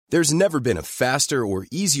There's never been a faster or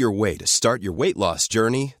easier way to start your weight loss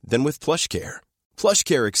journey than with PlushCare.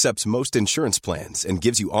 PlushCare accepts most insurance plans and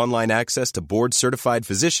gives you online access to board-certified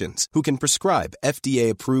physicians who can prescribe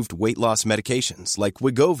FDA-approved weight loss medications like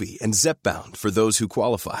Wegovy and Zepbound for those who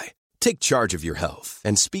qualify. Take charge of your health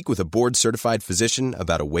and speak with a board-certified physician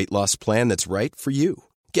about a weight loss plan that's right for you.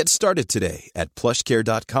 Get started today at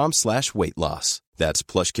plushcare.com/weight loss. That's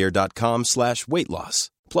plushcare.com/weight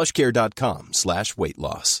loss. plushcare.com/weight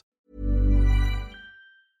loss.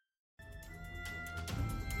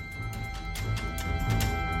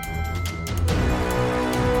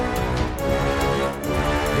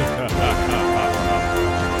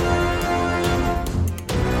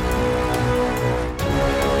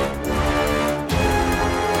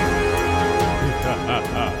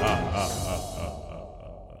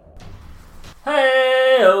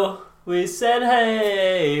 Hey-o, we said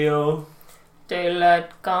hey-o. Daylight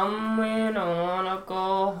come, we don't wanna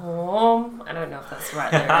go home. I don't know if that's the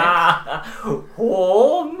right lyric.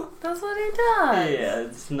 Home? That's what he does. Yeah,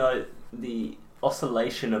 it's not... The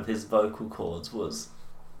oscillation of his vocal cords was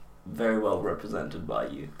very well represented by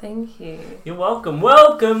you. Thank you. You're welcome.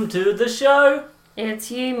 Welcome to the show.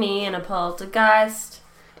 It's you, me, and a poltergeist.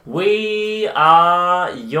 We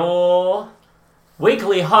are your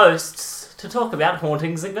weekly hosts to talk about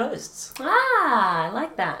hauntings and ghosts. Ah, I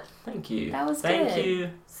like that. Thank you. That was Thank good. you.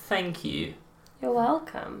 Thank you. You're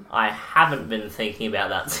welcome. I haven't been thinking about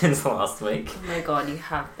that since last week. Oh my god, you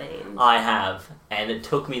have been. I have, and it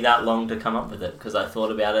took me that long to come up with it because I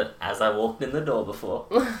thought about it as I walked in the door before.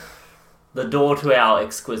 The door to our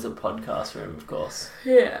exquisite podcast room, of course.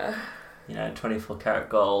 Yeah. You know, 24 karat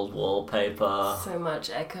gold, wallpaper, So much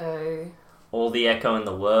echo. all the echo in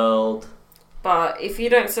the world. But if you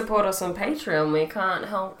don't support us on Patreon, we can't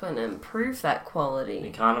help and improve that We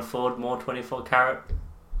quality. can't afford more 24 karat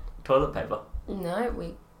toilet paper. No,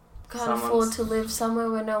 we can't Someone's- afford to live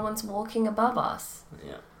somewhere where no one's walking above us.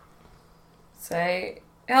 Yeah. So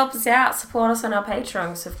help us out, support us on our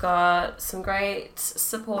Patreons. We've got some great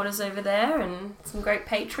supporters over there and some great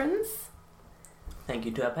patrons. Thank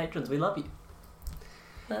you to our patrons. We love you.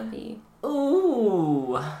 Love you.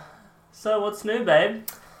 Ooh. So what's new, babe?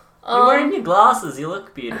 You're wearing your glasses. You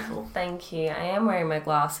look beautiful. Thank you. I am wearing my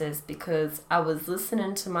glasses because I was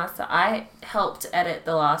listening to myself. I helped edit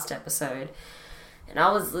the last episode. And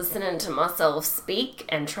I was listening to myself speak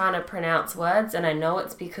and trying to pronounce words. And I know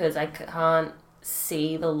it's because I can't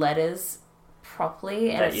see the letters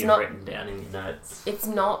properly. And That it's you've not... written down in your notes. It's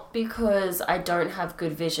not because I don't have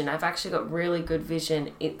good vision. I've actually got really good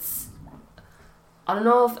vision. It's... I don't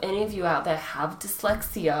know if any of you out there have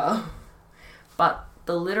dyslexia, but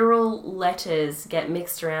the literal letters get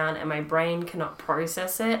mixed around and my brain cannot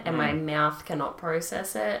process it and my mouth cannot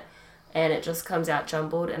process it and it just comes out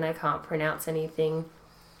jumbled and I can't pronounce anything.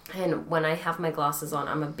 And when I have my glasses on,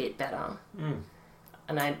 I'm a bit better.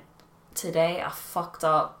 And today I fucked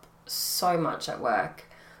up so much at work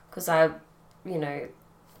because I'd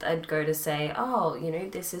go to say, oh,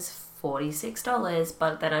 this is $46,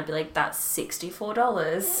 but then I'd be like, that's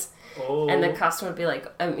 $64. Oh. And the customer would be like,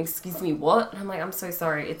 excuse me, what? And I'm like, I'm so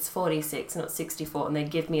sorry, it's 46, not 64. And they'd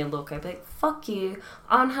give me a look. I'd be like, fuck you.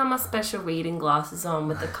 I don't have my special reading glasses on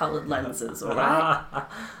with the coloured lenses, alright?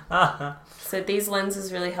 So these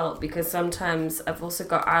lenses really help because sometimes I've also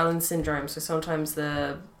got island syndrome, so sometimes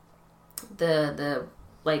the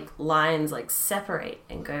like lines like separate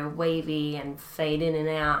and go wavy and fade in and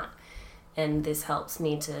out. And this helps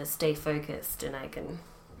me to stay focused and I can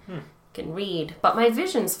read. But my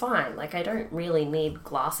vision's fine. Like, I don't really need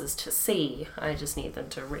glasses to see. I just need them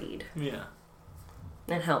to read. Yeah.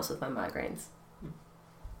 It helps with my migraines.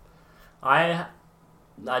 I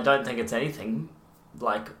don't think it's anything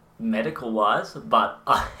like medical wise, but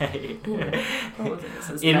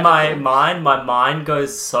in my mind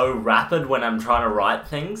goes so rapid when I'm trying to write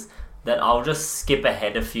things that I'll just skip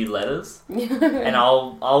ahead a few letters and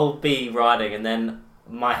I'll be writing and then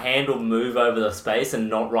my hand will move over the space and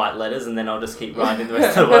not write letters and then I'll just keep writing the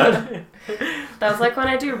rest of the word. That's like when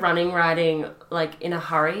I do running writing, like in a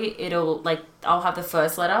hurry, I'll have the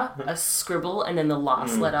first letter, a scribble, and then the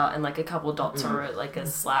last letter and like a couple dots or like a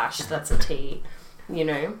slash, that's a T,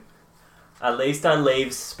 At least I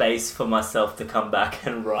leave space for myself to come back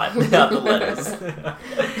and write out the letters.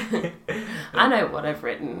 I know what I've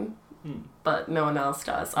written, but no one else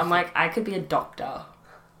does. I'm like, I could be a doctor.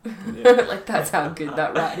 Like, that's how good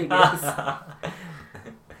that writing is.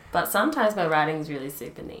 But sometimes my writing's really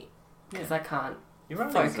super neat because I can't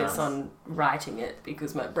focus on writing it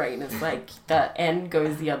because my brain is like, the N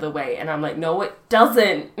goes the other way and I'm like, no it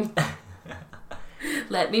doesn't.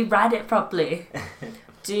 Let me write it properly.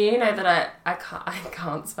 Do you know that I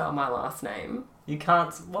can't spell my last name? You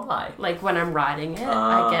can't... Why? Like, when I'm writing it,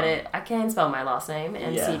 I get it. I can spell my last name,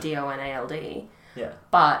 McDonald. Yeah.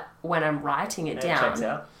 But when I'm writing it down... Checks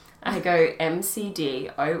out. I go McDonDla.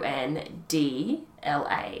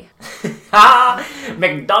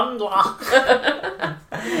 McDonald.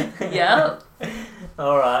 Yep.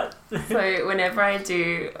 Alright. So whenever I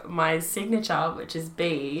do my signature, which is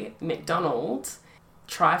B, McDonald,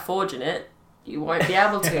 try forging it. You won't be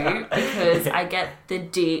able to because I get the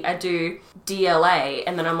D, I do DLA,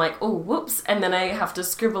 and then I'm like, oh, whoops, and then I have to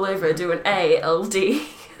scribble over, do an ALD.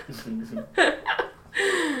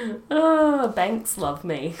 Oh, banks love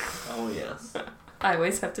me. Oh, yes. I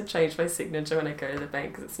always have to change my signature when I go to the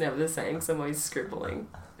bank because it's never the same because I'm always scribbling.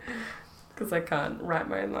 Because I can't write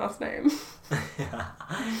my own last name.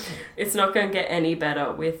 It's not going to get any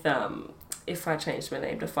better with if I change my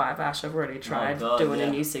name to Five Ash. I've already tried doing a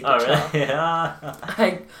new signature. Oh, really? Yeah.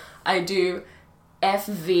 I do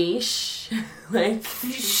FV like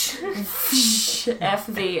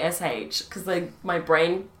FVSH because like my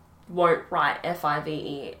brain won't write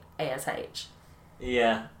FIVEASH.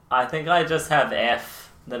 Yeah, I think I just have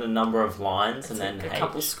F, then a number of lines, and then a H.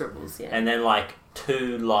 couple scribbles, yeah. And then like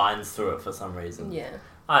 2 lines through it for some reason. Yeah.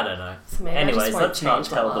 I don't know. So anyways, let's not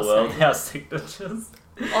tell the world our signatures.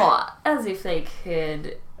 Oh, as if they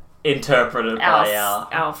could interpret it by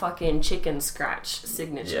our fucking chicken scratch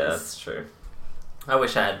signatures. Yeah, that's true. I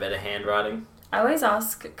wish I had better handwriting. I always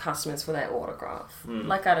ask customers for their autograph.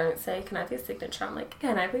 Like, I don't say, can I have your signature? I'm like,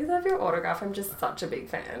 can I please have your autograph? I'm just such a big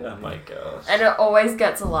fan. Oh my gosh. And it always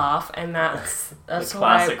gets a laugh, and that's the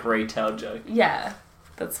classic retail joke. Yeah.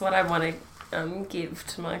 That's what I want to give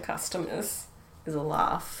to my customers, is a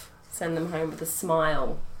laugh. Send them home with a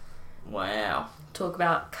smile. Wow. Talk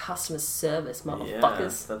about customer service, motherfuckers.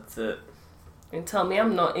 Yes, that's it. And tell me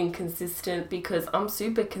I'm not inconsistent because I'm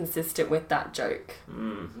super consistent with that joke.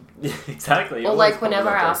 Exactly. Or like whenever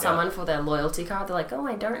I ask someone for their loyalty card, they're like, oh,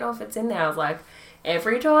 I don't know if it's in there. I was like,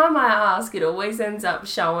 every time I ask, it always ends up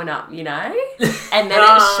showing up, you know? And then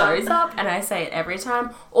it shows up and I say it every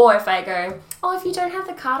time. Or if I go, oh, if you don't have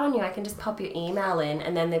the card on you, I can just pop your email in.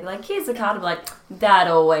 And then they'd be like, here's the card. I'm like, that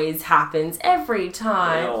always happens every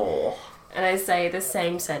time. Oh. And I say the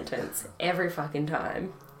same sentence every fucking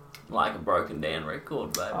time. Like a broken down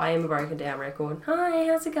record, babe. I am a broken down record. Hi,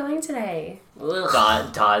 how's it going today?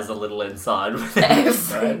 Dies a little inside with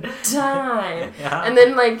every time. Yeah. And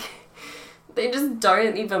then like they just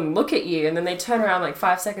don't even look at you, and then they turn around like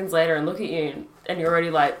 5 seconds later and look at you, and you're already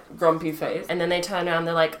like grumpy face. And then they turn around,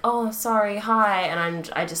 they're like, oh, sorry, hi, and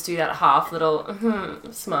I just do that half little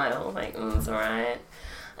smile, like, it's alright.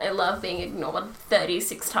 I love being ignored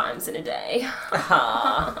 36 times in a day.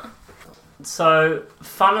 So,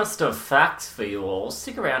 funnest of facts for you all.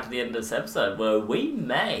 Stick around to the end of this episode where we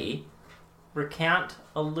may recount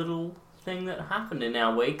a little thing that happened in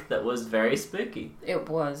our week that was very spooky. It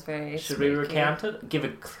was very Should spooky. we recount it? Give a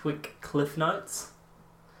quick cliff notes?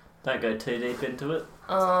 Don't go too deep into it.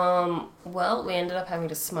 Well, we ended up having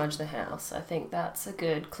to smudge the house. I think that's a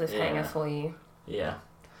good cliffhanger for you. Yeah.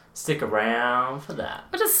 Stick around for that.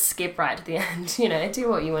 We'll just skip right to the end. You know, do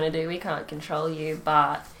what you want to do. We can't control you,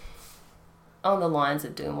 but on the lines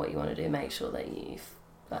of doing what you want to do, make sure that you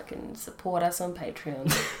fucking support us on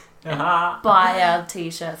Patreon. Buy our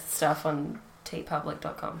t-shirts and stuff on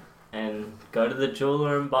tpublic.com. And go to the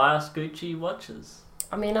jeweler and buy us Gucci watches.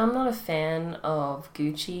 I mean, I'm not a fan of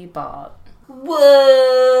Gucci, but...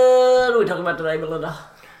 What are we talking about today, Melinda?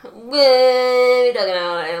 What are we talking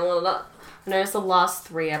about? I noticed the last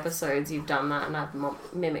 3 episodes you've done that and I've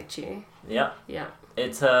mimicked you. Yep. Yeah.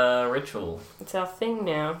 It's a ritual. It's our thing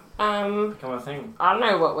now. Come on, thing. I don't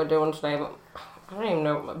know what we're doing today, but I don't even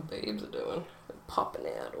know what my boobs are doing. They're popping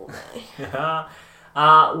out all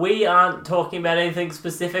day. We aren't talking about anything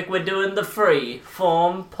specific. We're doing the free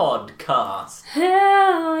form podcast.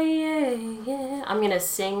 Hell yeah, yeah. I'm going to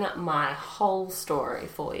sing my whole story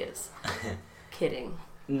for you. Kidding.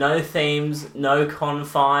 No themes, no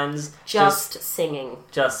confines. Just singing.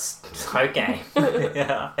 Just, okay.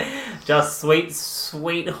 Yeah. Just sweet,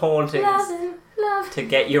 sweet hauntings. Love. To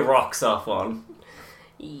get your rocks off on.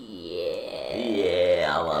 Yeah.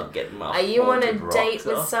 Yeah, I love getting my Are you on a haunted date rocks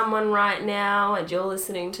with off. someone right now and you're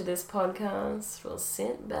listening to this podcast? Well,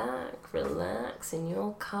 sit back, relax in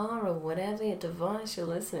your car or whatever your device you're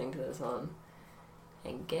listening to this on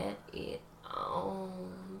and get it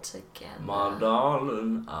on together. My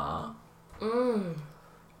darling,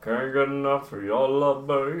 Can't get enough for your love,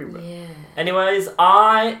 baby. Yeah. Anyways,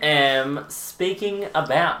 I am speaking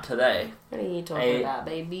about today What are you talking about,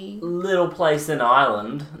 baby? little place in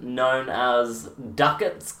Ireland known as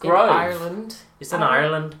Duckett's Grove. In Ireland. It's in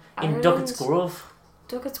Ireland. In Ireland? Duckett's Grove.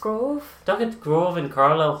 Duckett's Grove? Duckett's Grove in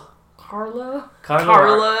Carlow. Carlo?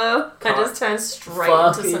 Carlo. I just turned straight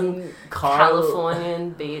into some Carlo. Californian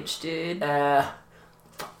beach, dude.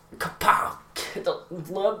 Kapow. So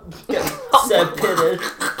pitted.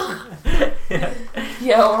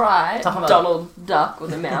 Yeah, alright. Talking about- Donald Duck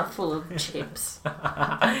with a mouthful of chips.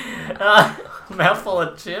 Mouthful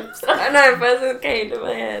of chips. I know, first it came to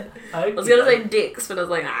my head. I was gonna say dicks, but I was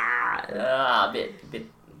like, A bit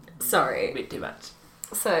Sorry. too much.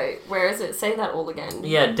 So, where is it? Say that all again.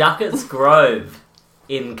 Yeah, Duckett's Grove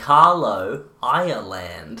in Carlow,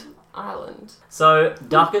 Ireland. Ireland. So,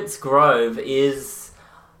 Duckett's Grove is...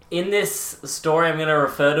 In this story, I'm going to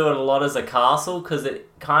refer to it a lot as a castle, because it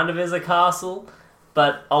kind of is a castle,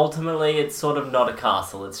 but ultimately it's sort of not a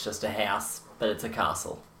castle, it's just a house, but it's a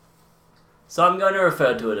castle. So I'm going to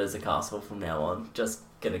refer to it as a castle from now on, just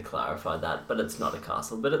going to clarify that, but it's not a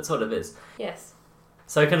castle, but it sort of is. Yes.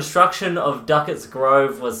 So construction of Duckett's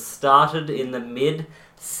Grove was started in the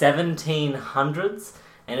mid-1700s,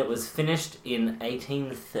 and it was finished in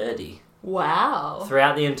 1830. Wow.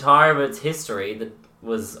 Throughout the entire of its history, the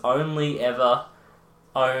was only ever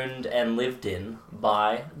owned and lived in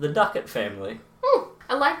by the Duckett family.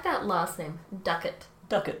 I like that last name. Duckett.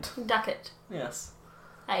 Duckett. Duckett. Yes.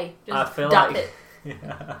 Hey, I just feel Duckett.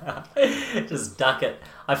 Just Duckett.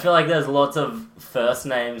 I feel like there's lots of first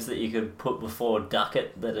names that you could put before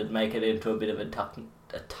Duckett that'd make it into a bit of a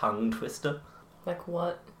tongue twister. Like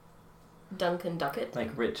what? Duncan Duckett?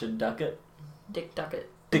 Like Richard Duckett. Dick Duckett.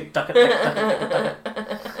 Dick Duckett, Dick Duckett, Dick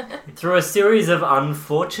Duckett. Through a series of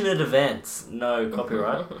unfortunate events, no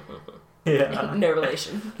copyright. Yeah. No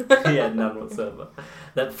relation. Yeah, none whatsoever.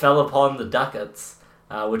 That fell upon the Ducketts,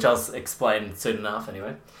 which I'll explain soon enough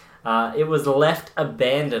anyway. It was left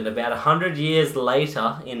abandoned about 100 years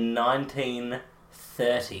later in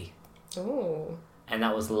 1930. Ooh. And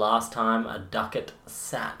that was the last time a Duckett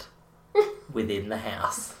sat within the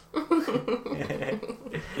house.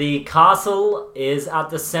 The castle is at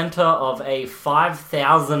the centre of a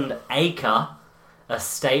 5,000-acre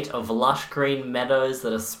estate of lush green meadows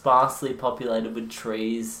that are sparsely populated with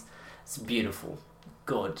trees. It's beautiful.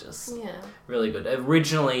 Gorgeous. Yeah. Really good.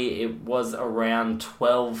 Originally, it was around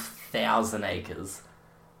 12,000 acres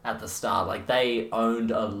at the start. Like, they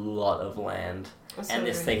owned a lot of land. And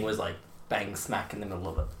this thing was, like, bang smack in the middle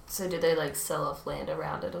of it. So did they, like, sell off land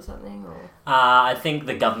around it or something? Or? I think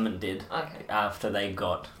the government did. Okay. After the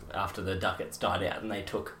Ducketts died out and they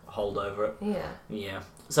took hold over it. Yeah. Yeah.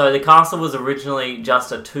 So the castle was originally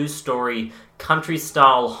just a 2-story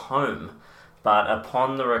country-style home, but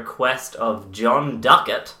upon the request of John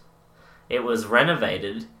Duckett, it was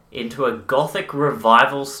renovated into a Gothic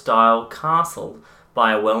revival-style castle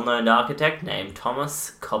by a well-known architect named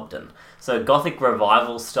Thomas Cobden. So Gothic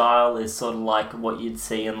revival style is sort of like what you'd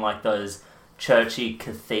see in like those churchy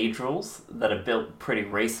cathedrals that are built pretty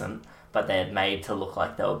recent, but they're made to look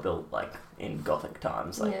like they were built like in Gothic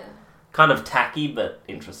times. Like, yeah. kind of tacky, but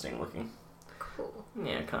interesting looking. Cool.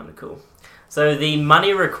 Yeah, kind of cool. So the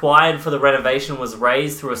money required for the renovation was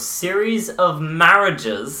raised through a series of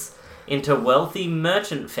marriages into wealthy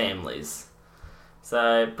merchant families.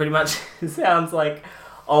 So pretty much it sounds like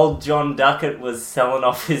old John Duckett was selling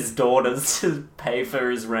off his daughters to pay for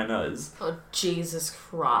his renos. Oh, Jesus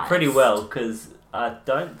Christ. Pretty well, because I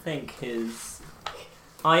don't think his...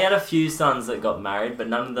 Oh, he had a few sons that got married, but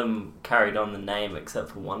none of them carried on the name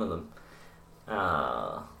except for one of them.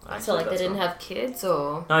 So, like, they didn't have kids,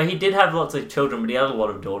 or...? No, he did have lots of children, but he had a lot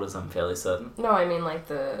of daughters, I'm fairly certain. No, I mean, like,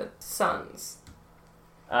 the sons.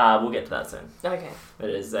 We'll get to that soon. Okay. It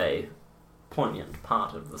is a poignant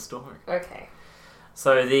part of the story. Okay.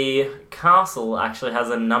 So the castle actually has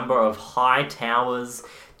a number of high towers,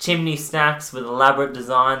 chimney stacks with elaborate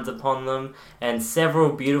designs upon them, and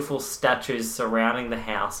several beautiful statues surrounding the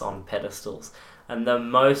house on pedestals. And the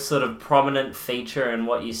most sort of prominent feature and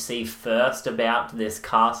what you see first about this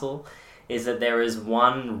castle is that there is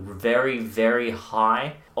one very, very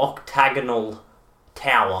high octagonal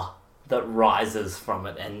tower that rises from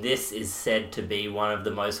it, and this is said to be one of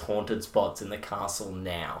the most haunted spots in the castle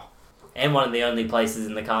now. And one of the only places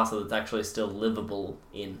in the castle that's actually still livable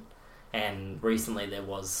in. And recently there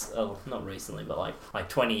was, not recently, but like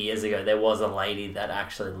 20 years ago, there was a lady that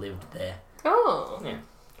actually lived there. Oh. Yeah,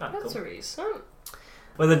 kind of That's cool. recent.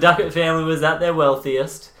 When the Duckett family was at their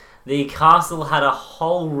wealthiest, the castle had a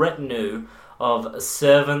whole retinue of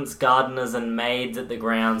servants, gardeners and maids at the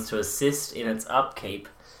grounds to assist in its upkeep.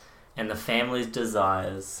 and the family's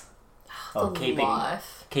desires. Keeping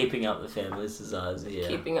up the family's desires, yeah.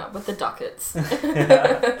 Keeping up with the Duckets.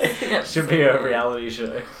 Should be a reality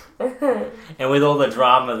show. And with all the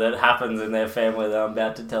drama that happens in their family that I'm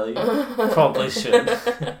about to tell you, probably should.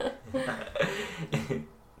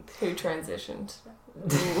 Who transitioned?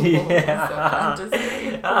 Yeah.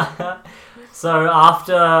 So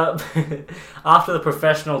after the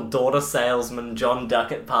professional daughter salesman John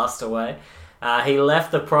Duckett passed away, he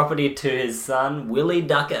left the property to his son Willie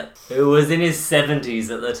Duckett, who was in his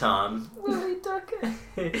 70s at the time. Willie Duckett.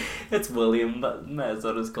 It's William, but may as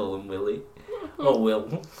well just call him Willie. Or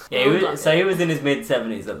Will. Yeah, he was in his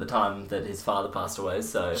mid-70s at the time that his father passed away,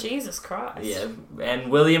 so... Jesus Christ. Yeah,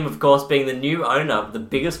 and William, of course, being the new owner of the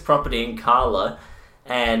biggest property in Carlow,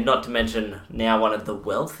 and not to mention now one of the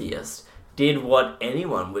wealthiest, did what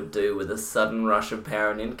anyone would do with a sudden rush of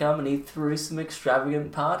power and income, and he threw some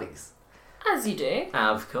extravagant parties. As you do.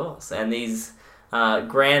 Of course. And these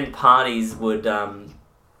grand parties would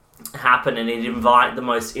happen, and he'd invite the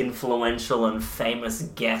most influential and famous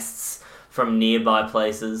guests from nearby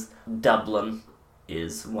places. Dublin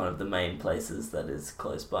is one of the main places that is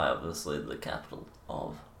close by, obviously the capital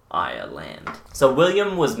of Ireland. So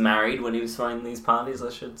William was married when he was throwing these parties, I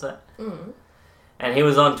should say. Mm. And he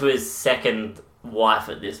was on to his second wife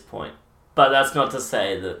at this point. But that's not to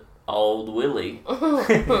say that old Willie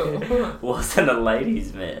wasn't a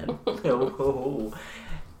ladies' man.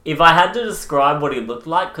 If I had to describe what he looked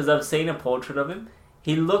like, because I've seen a portrait of him,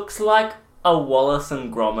 he looks like a Wallace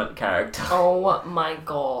and Gromit character. Oh my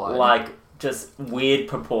god. Like, just weird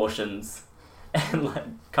proportions. And,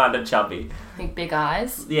 like, kind of chubby. Like big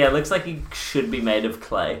eyes? Yeah, it looks like he should be made of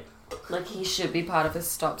clay. Like he should be part of a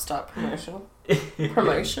stop-start promotion.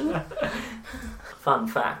 Promotion? Fun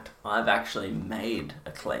fact, I've actually made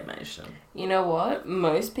a claymation. You know what?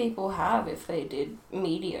 Most people have if they did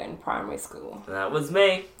media in primary school. That was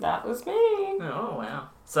me. That was me. Oh, wow.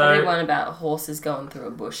 So, I did one about horses going through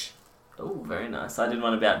a bush. Oh, very nice. I did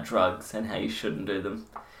one about drugs and how you shouldn't do them.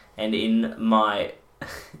 And in my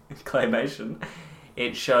claymation,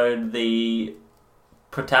 it showed the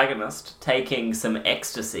protagonist taking some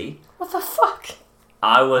ecstasy. What the fuck?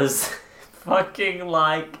 I was fucking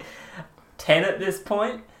like 10 at this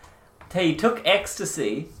point. He took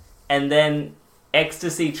ecstasy, and then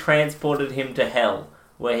ecstasy transported him to hell,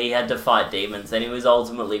 where he had to fight demons, and he was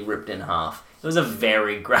ultimately ripped in half. It was a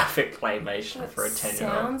very graphic claymation for a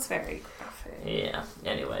 10-year-old. Sounds very graphic. Yeah,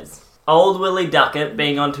 anyways. Old Willie Duckett,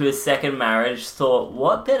 being onto his second marriage, thought,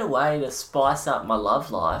 what better way to spice up my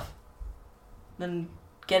love life than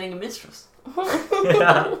getting a mistress?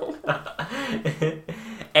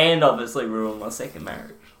 And obviously ruin my second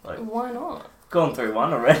marriage. Like, why not? Gone through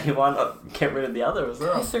one already, why not get rid of the other as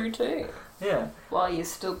well? Go through two. Yeah. While you're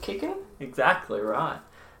still kicking? Exactly right.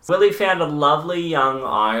 Willie found a lovely young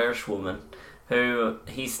Irish woman who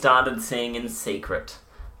he started seeing in secret.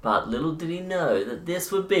 But little did he know that this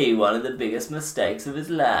would be one of the biggest mistakes of his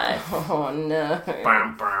life. Oh no.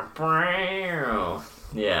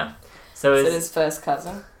 Yeah. So is it his first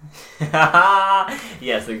cousin?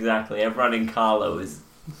 Yes, exactly. Everyone in Carlow is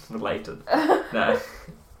related. No.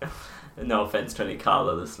 No offense to any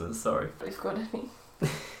Carlow listeners, sorry. If we've got any.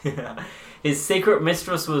 His secret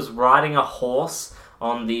mistress was riding a horse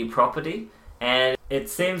on the property, and it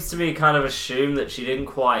seems to be kind of assumed that she didn't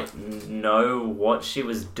quite know what she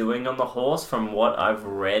was doing on the horse from what I've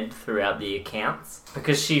read throughout the accounts,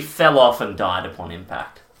 because she fell off and died upon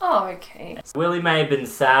impact. Oh, okay. Willie may have been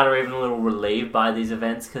sad or even a little relieved by these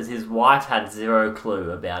events because his wife had zero clue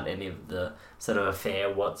about any of the sort of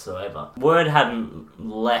affair whatsoever. Word hadn't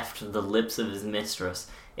left the lips of his mistress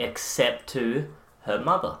except to her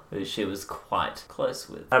mother, who she was quite close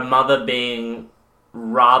with. Her mother being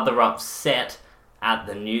rather upset at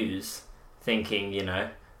the news, thinking, you know,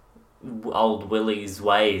 old Willie's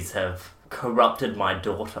ways have corrupted my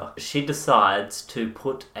daughter. She decides to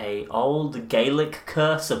put a old Gaelic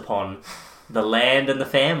curse upon the land and the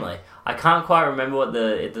family. I can't quite remember what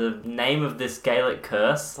the name of this Gaelic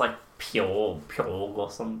curse, like Pure or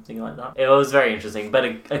something like that. It was very interesting, but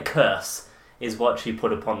a curse is what she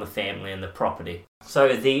put upon the family and the property.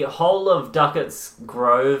 So the whole of Duckett's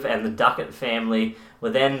Grove and the Duckett family were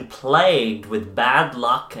then plagued with bad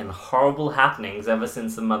luck and horrible happenings ever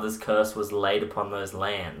since the mother's curse was laid upon those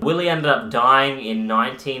lands. Willie ended up dying in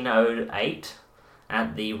 1908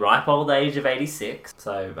 at the ripe old age of 86.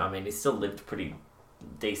 So, I mean, he still lived a pretty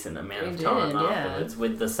decent amount of time afterwards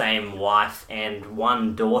with the same wife and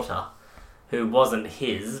one daughter who wasn't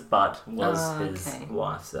his, but was his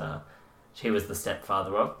wife's. She was the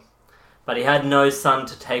stepfather of. But he had no son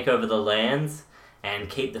to take over the lands, and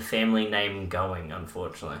keep the family name going,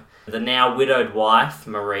 unfortunately. The now widowed wife,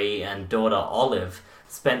 Marie, and daughter, Olive,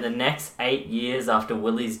 spent the next 8 years after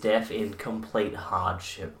Willie's death in complete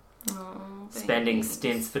hardship. Spending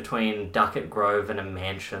stints between Ducat Grove and a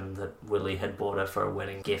mansion that Willie had bought her for a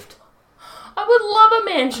wedding gift. I would love a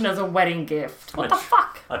mansion as a wedding gift. What the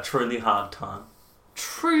fuck? A truly hard time.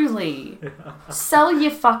 Truly. Sell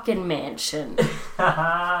your fucking mansion.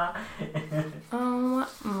 Oh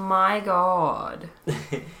my god.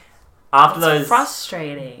 That's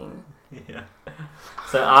frustrating. Yeah.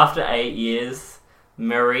 So after 8 years,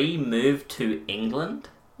 Marie moved to England.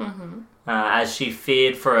 As she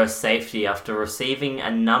feared for her safety after receiving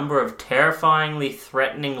a number of terrifyingly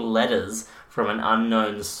threatening letters from an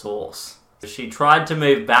unknown source. She tried to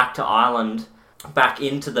move back to Ireland, back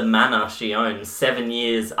into the manor she owned 7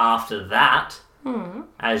 years after that,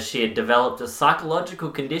 as she had developed a psychological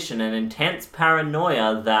condition and intense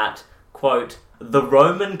paranoia that, quote, the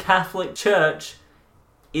Roman Catholic Church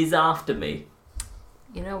is after me.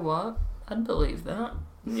 You know what? I'd believe that.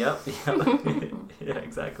 Yep. Yeah,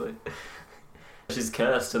 exactly. She's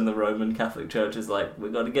cursed and the Roman Catholic Church is like, we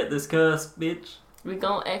gotta get this curse, bitch. We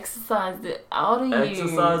gonna exercise it out of you.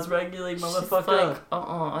 Exercise regularly, motherfucker. She's like,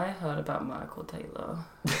 I heard about Michael Taylor.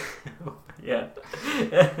 Yeah.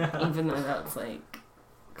 Even though that's like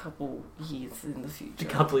a couple years in the future. A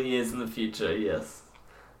couple of years in the future, yes.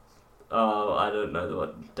 Oh, I don't know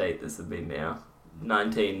what date this would be now.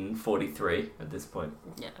 1943 at this point.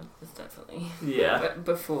 Yeah, it's definitely. Yeah.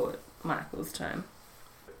 Before Michael's time.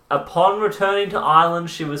 Upon returning to Ireland,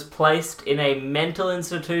 she was placed in a mental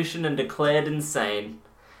institution and declared insane,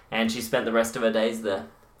 and she spent the rest of her days there.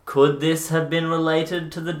 Could this have been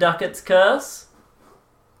related to the Ducat's curse?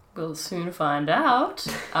 We'll soon find out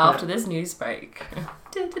after this news break.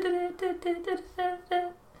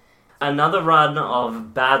 Another run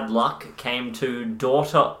of bad luck came to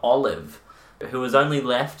daughter Olive, who was only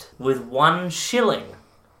left with 1 shilling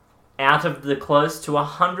out of the close to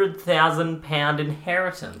 £100,000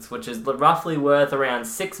 inheritance, which is roughly worth around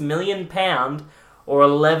 £6 million or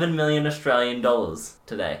 11 million Australian dollars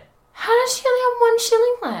today. How does she only have 1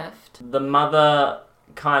 shilling left? The mother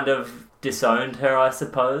kind of disowned her, I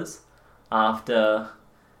suppose, after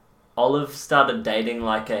Olive started dating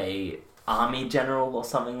like a army general or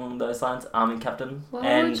something along those lines, army captain.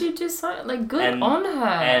 Why would you do so? Like, good on her.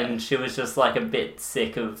 And she was just like a bit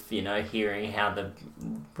sick of, hearing how the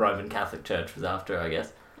Roman Catholic Church was after her, I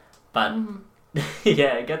guess. But,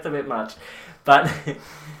 yeah, it gets a bit much. But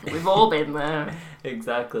we've all been there.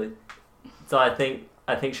 Exactly. So I think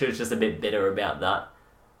she was just a bit bitter about that.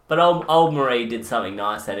 But old Marie did something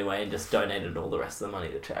nice anyway and just donated all the rest of the money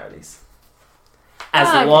to charities.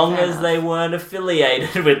 As long as they weren't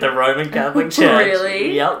affiliated with the Roman Catholic Church.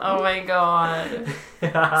 Really? Yep. Oh my god.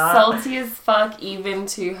 Salty as fuck even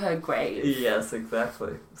to her grave. Yes,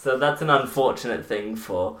 exactly. So that's an unfortunate thing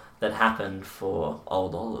that happened for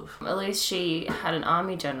old Olive. At least she had an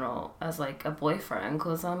army general as like a boyfriend,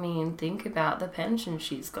 because think about the pension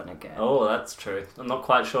she's gonna get. Oh, that's true. I'm not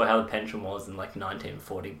quite sure how the pension was in like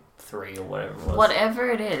 1943 or whatever it was. Whatever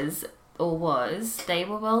it is or was, they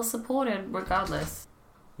were well supported regardless.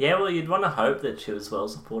 Yeah, well, you'd want to hope that she was well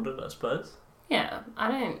supported, I suppose. Yeah,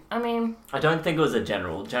 I don't think it was a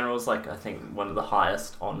general. General's like, I think, one of the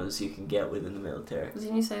highest honours you can get within the military.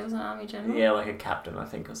 Didn't you say it was an army general? Yeah, like a captain, I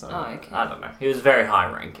think, or something. Oh, okay. I don't know. He was very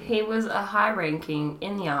high ranking. He was a high ranking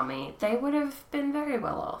in the army. They would have been very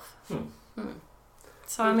well off.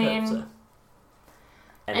 So, Hope so.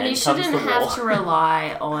 And you shouldn't have to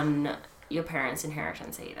rely on your parents'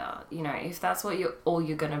 inheritance either. If that's what all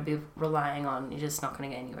you're going to be relying on, you're just not going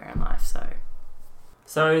to get anywhere in life,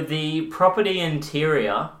 So the property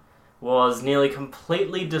interior was nearly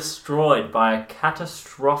completely destroyed by a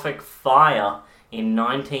catastrophic fire in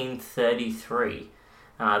 1933,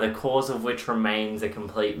 the cause of which remains a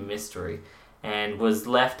complete mystery, and was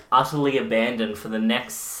left utterly abandoned for the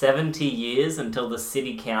next 70 years until the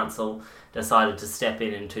city council decided to step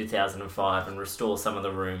in 2005 and restore some of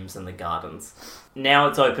the rooms and the gardens. Now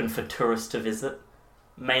it's open for tourists to visit,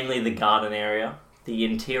 mainly the garden area. The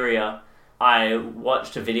interior, I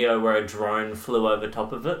watched a video where a drone flew over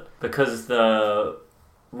top of it. Because the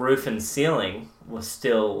roof and ceiling was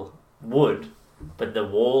still wood, but the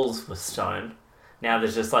walls were stone. Now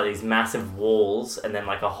there's just like these massive walls and then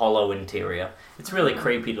like a hollow interior. It's really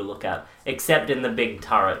creepy to look at, except in the big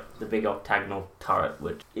turret, the big octagonal turret,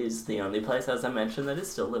 which is the only place, as I mentioned, that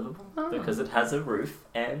is still livable because it has a roof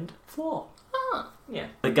and floor. Yeah.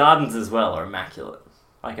 The gardens as well are immaculate,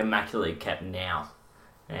 like immaculately kept now.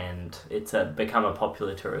 And it's become a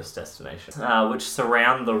popular tourist destination, which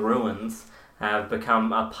surround the ruins have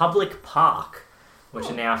become a public park which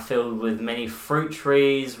are now filled with many fruit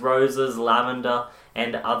trees, roses, lavender,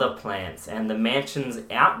 and other plants. And the mansion's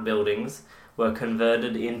outbuildings were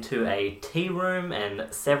converted into a tea room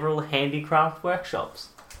and several handicraft workshops.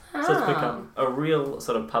 So it's become a real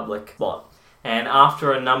sort of public spot. And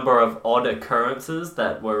after a number of odd occurrences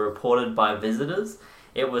that were reported by visitors,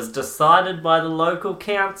 it was decided by the local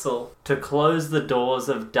council to close the doors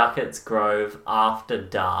of Duckett's Grove after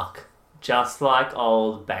dark, just like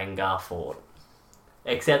old Bangar Fort.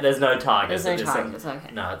 Except there's no tigers. There's no tigers,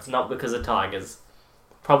 okay. No, it's not because of tigers.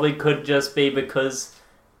 Probably could just be because,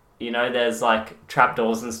 you know, there's like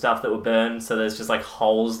trapdoors and stuff that were burned, so there's just like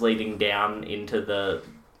holes leading down into the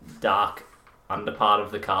dark under part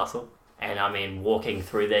of the castle. And I mean, walking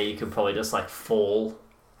through there, you could probably just like fall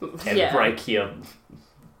and break your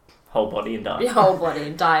whole body and die. Your whole body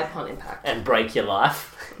and die upon impact. And break your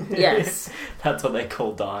life. Yes. That's what they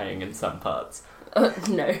call dying in some parts.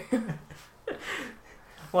 No.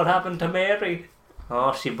 What happened to Mary?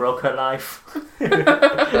 Oh, she broke her life.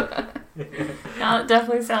 Now it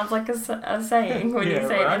definitely sounds like a saying when you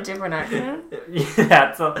say it in a different accent.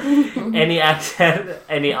 Yeah, so any accent,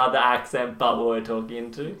 any other accent but what we're talking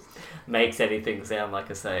into, makes anything sound like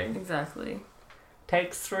a saying. Exactly.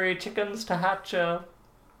 Takes 3 chickens to hatch a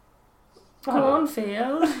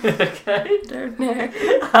cornfield. Okay. Don't know.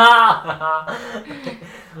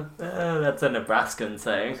 That's a Nebraskan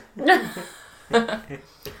saying.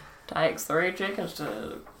 Takes 3 chickens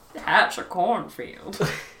to hatch a cornfield.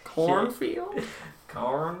 Cornfield?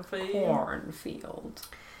 Cornfield.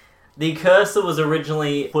 The curse that was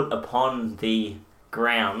originally put upon the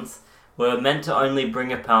grounds were meant to only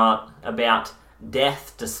bring about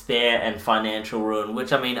death, despair, and financial ruin,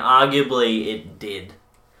 which, I mean, arguably it did.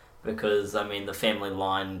 Because, I mean, the family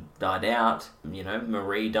line died out, you know,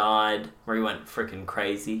 Marie died, Marie went freaking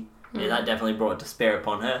crazy. Yeah, that definitely brought despair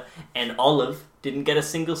upon her. And Olive didn't get a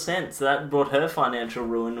single cent, so that brought her financial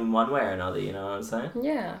ruin in one way or another, you know what I'm saying?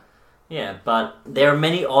 Yeah. Yeah, but there are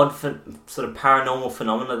many odd sort of paranormal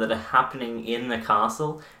phenomena that are happening in the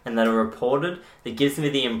castle and that are reported that gives me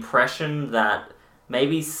the impression that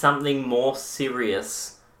maybe something more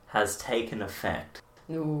serious has taken effect.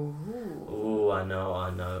 Ooh, I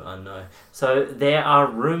know. So there are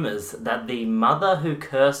rumours that the mother who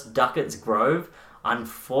cursed Duckett's Grove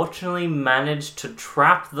unfortunately managed to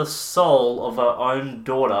trap the soul of her own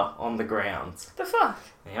daughter on the grounds. The fuck?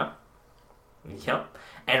 Yep.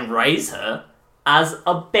 And raise her as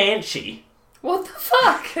a banshee. What the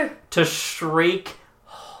fuck? To shriek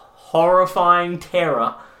horrifying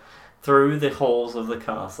terror through the halls of the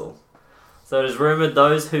castle. So it is rumoured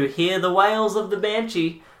those who hear the wails of the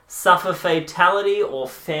banshee suffer fatality or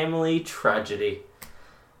family tragedy.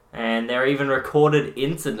 And there are even recorded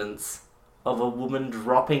incidents of a woman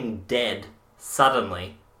dropping dead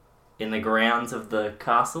suddenly in the grounds of the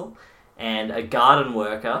castle, and a garden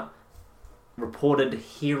worker reported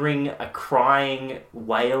hearing a crying,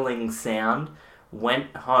 wailing sound,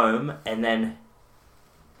 went home, and then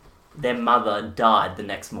their mother died the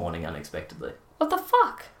next morning unexpectedly. What the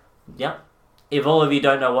fuck? Yep. If all of you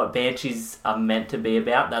don't know what banshees are meant to be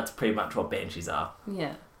about, that's pretty much what banshees are.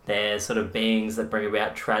 Yeah. They're sort of beings that bring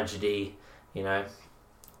about tragedy, you know,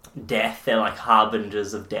 death. They're like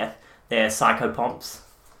harbingers of death. They're psychopomps,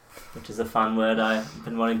 which is a fun word I've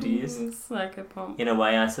been wanting to use. Psychopomp. In a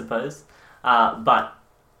way, I suppose. But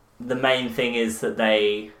the main thing is that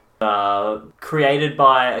they are created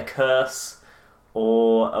by a curse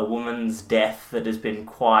or a woman's death that has been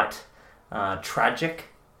quite tragic.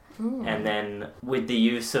 And then with the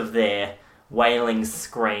use of their wailing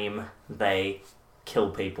scream, they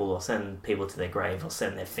kill people or send people to their grave or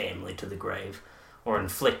send their family to the grave or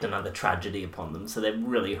inflict another tragedy upon them. So they're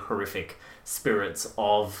really horrific spirits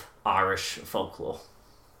of Irish folklore.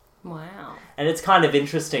 Wow. And it's kind of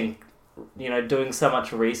interesting, you know, doing so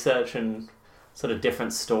much research and sort of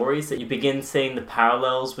different stories that you begin seeing the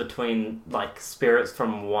parallels between, like, spirits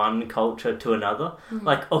from one culture to another.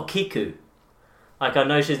 Like Okiku. Like, I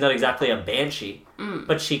know she's not exactly a banshee,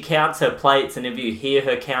 but she counts her plates, and if you hear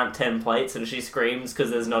her count 10 plates and she screams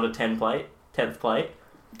because there's not a 10th plate,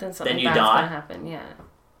 then you die. Gonna happen, yeah.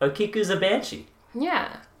 Okiku's a banshee.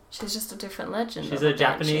 Yeah. She's just a different legend. She's a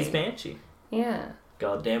Japanese banshee. Yeah.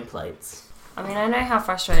 Goddamn plates. I mean, I know how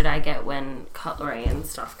frustrated I get when cutlery and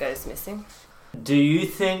stuff goes missing. Do you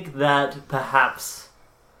think that perhaps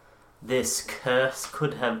this curse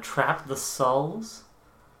could have trapped the souls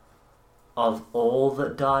of all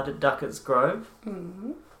that died at Duckett's Grove?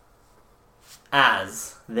 Mm-hmm.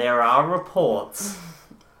 As there are reports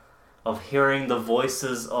of hearing the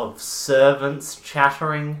voices of servants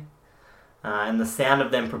chattering and the sound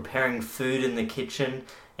of them preparing food in the kitchen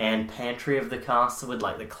and pantry of the castle with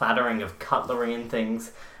like the clattering of cutlery and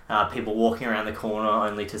things. People walking around the corner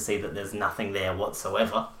only to see that there's nothing there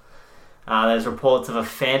whatsoever. There's reports of a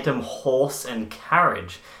phantom horse and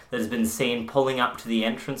carriage that has been seen pulling up to the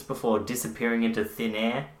entrance before disappearing into thin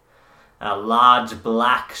air. A large,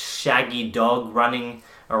 black, shaggy dog running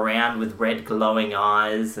around with red glowing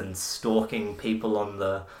eyes and stalking people on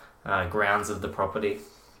the grounds of the property.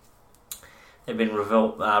 There have been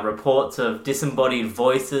reports of disembodied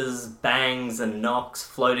voices, bangs and knocks,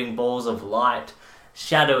 floating balls of light,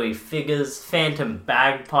 shadowy figures, phantom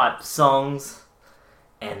bagpipe songs.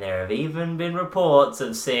 And there have even been reports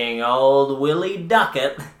of seeing old Willie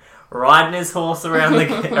Duckett riding his horse around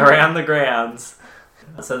the grounds.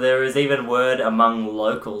 So there is even word among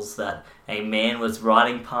locals that a man was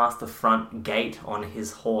riding past the front gate on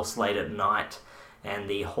his horse late at night, and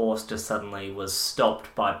the horse just suddenly was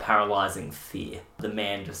stopped by paralysing fear. The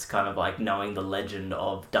man, just kind of like knowing the legend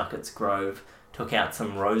of Duckett's Grove, took out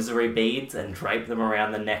some rosary beads and draped them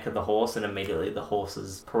around the neck of the horse, and immediately the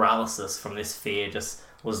horse's paralysis from this fear just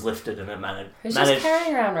was lifted, and it managed... Who's just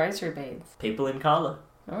carrying around rosary beads? People in Carlo.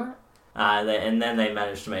 Alright. And then they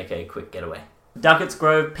managed to make a quick getaway. Duckett's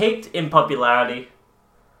Grove peaked in popularity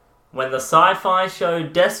when the sci-fi show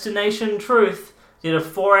Destination Truth did a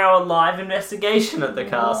 4-hour live investigation at the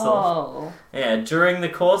castle. Whoa. Yeah, during the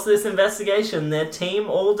course of this investigation, their team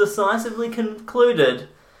all decisively concluded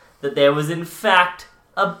that there was in fact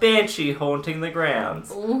a banshee haunting the grounds.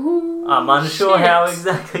 Ooh, I'm unsure shit. how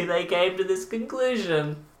exactly they came to this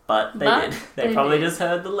conclusion, but they did. They probably just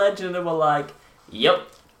heard the legend and were like, "Yep,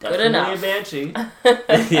 definitely a banshee."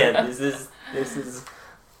 Yeah, this is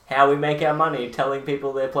how we make our money, telling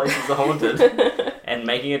people their places are haunted and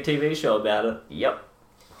making a TV show about it. Yep,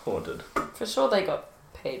 haunted. For sure, they got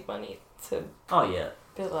paid money to. Oh yeah.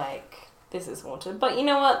 Be like, this is haunted. But you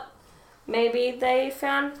know what? Maybe they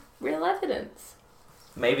found real evidence.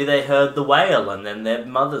 Maybe they heard the wail and then their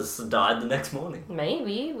mothers died the next morning.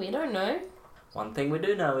 Maybe. We don't know. One thing we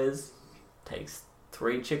do know is it takes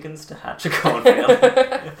 3 chickens to hatch a cornfield.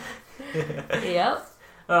 Yep.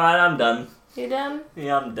 Alright, I'm done. You done?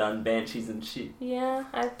 Yeah, I'm done. Banshees and shit. Yeah,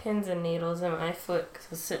 I have pins and needles in my foot because I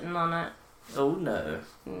was sitting on it. Oh no.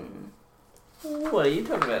 What are you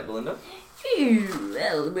talking about, Belinda?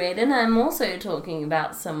 Well, Braden, I'm also talking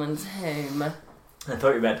about someone's home. I thought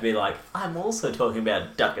you were about to be like, I'm also talking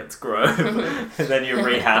about Duckett's Grove. And then you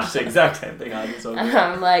rehash the exact same thing I just talking And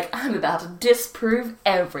about. I'm like, I'm about to disprove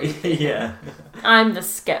everything. Yeah. I'm the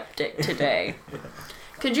skeptic today.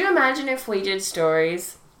 Could you imagine if we did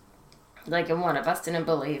stories, like, and one of us didn't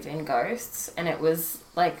believe in ghosts, and it was,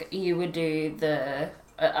 like, you would do the...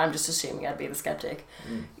 I'm just assuming I'd be the skeptic.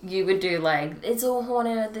 You would do, like, it's all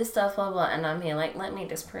haunted, this stuff, blah, blah, and I'm here, like, let me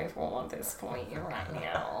disprove all of this for you right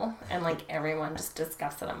now. And, like, everyone just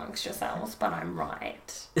discuss it amongst yourselves, but I'm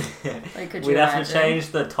right. Like, could you We'd have imagine? to change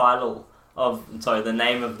the title of... Sorry, the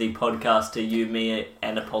name of the podcast to You, Me,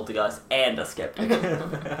 and a Poltergeist and a Skeptic.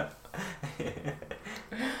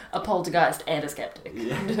 A poltergeist and a skeptic.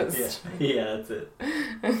 Yeah, that's it.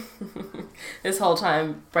 This whole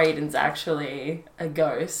time, Braden's actually a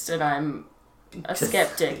ghost, and I'm a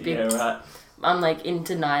skeptic. Yeah, right. I'm like in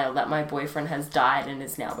denial that my boyfriend has died and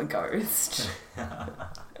is now a ghost.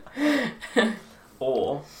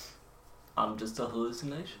 Or I'm just a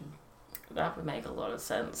hallucination. That would make a lot of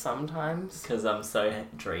sense sometimes. Because I'm so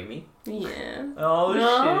dreamy. Yeah. Oh, shit.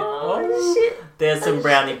 Oh, shit. There's some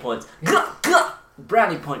brownie points.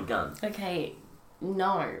 Brownie point gun. Okay,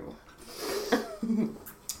 no.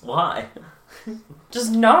 Why?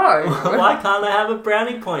 Just no. Why can't I have a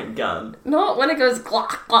brownie point gun? Not when it goes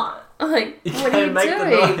glok glok. Like, You what are you can't make doing?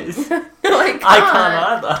 the noise. Like, I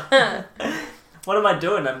can't either. What am I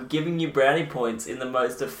doing? I'm giving you brownie points in the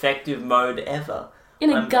most effective mode ever.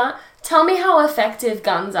 In a gun? Tell me how effective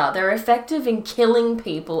guns are. They're effective in killing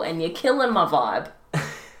people, and you're killing my vibe.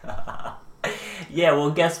 Yeah,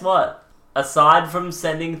 well, guess what? Aside from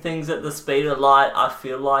sending things at the speed of light, I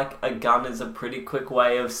feel like a gun is a pretty quick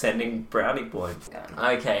way of sending brownie points.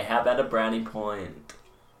 Okay, how about a brownie point?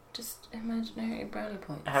 Just imaginary brownie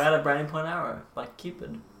points. How about a brownie point arrow? Like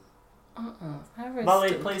Cupid. Arrows Molly,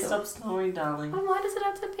 still please kill. stop snoring, darling. Oh, why does it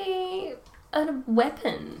have to be a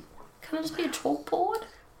weapon? Can it just be a chalkboard?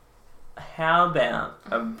 How about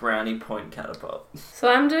a brownie point catapult? So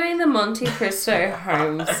I'm doing the Monte Cristo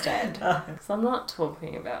homestead. So I'm not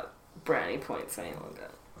talking about brownie points any longer.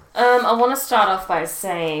 I want to start off by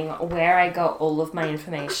saying where I got all of my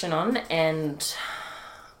information on and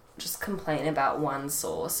just complain about one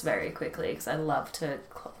source very quickly because I love to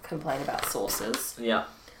complain about sources. Yeah.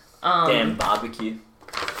 Damn barbecue.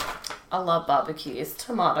 I love barbecue. It's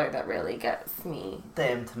tomato that really gets me.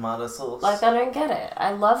 Damn tomato sauce. Like, I don't get it.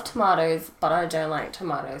 I love tomatoes, but I don't like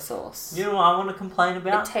tomato sauce. You know what I want to complain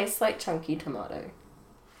about? It tastes like chunky tomato.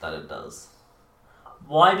 That it does.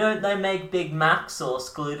 Why don't they make Big Mac sauce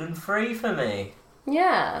gluten-free for me?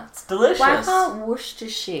 Yeah. It's delicious. Why can't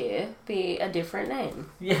Worcestershire be a different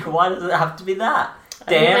name? Yeah, why does it have to be that?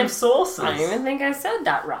 Damn sauces. I don't even think I said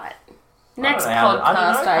that right. I Next don't know how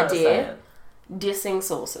podcast to idea, dissing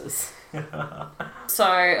sauces.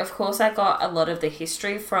 So, of course, I got a lot of the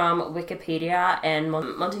history from Wikipedia and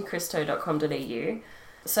montecristo.com.au.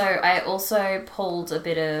 So I also pulled a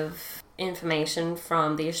bit of information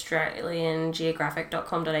from the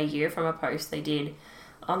AustralianGeographic.com.au from a post they did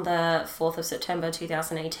on the 4th of September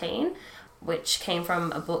 2018, which came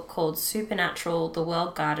from a book called Supernatural: The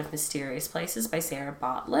World Guide of Mysterious Places by Sarah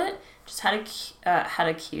Bartlett. Just had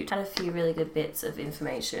a few really good bits of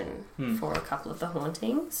information for a couple of the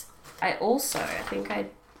hauntings. I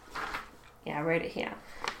wrote it here.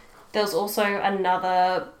 There was also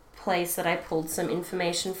another place that I pulled some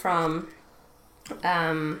information from,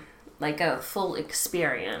 like a full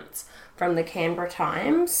experience from the Canberra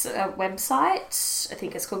Times website. I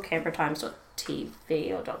think it's called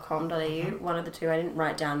canberratimes.tv or .com.au, one of the two. I didn't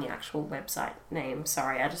write down the actual website name,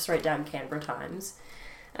 sorry. I just wrote down Canberra Times.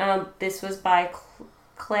 This was by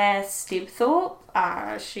Claire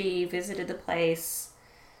Stibthorpe. She visited the place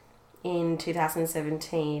in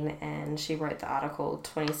 2017 and she wrote the article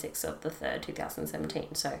 26th of the 3rd,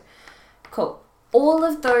 2017. So, cool. All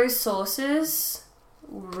of those sources,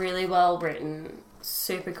 really well written,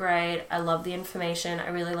 super great. I love the information. I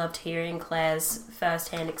really loved hearing Claire's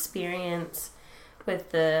first-hand experience with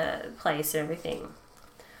the place and everything.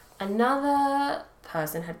 Another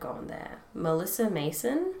person had gone there, Melissa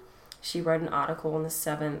Mason. She wrote an article on the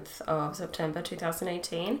 7th of September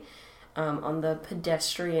 2018 on the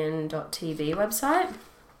pedestrian.tv website.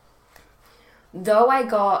 Though I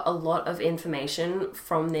got a lot of information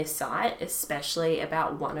from this site, especially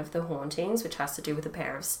about one of the hauntings, which has to do with a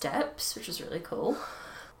pair of steps, which is really cool,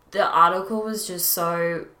 the article was just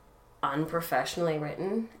so unprofessionally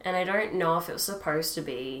written, and I don't know if it was supposed to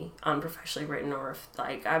be unprofessionally written or if,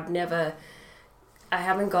 like, I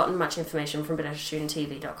haven't gotten much information from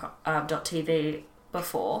pedestriantv.tv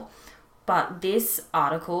before, but this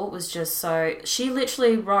article was just so... She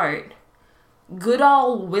literally wrote, good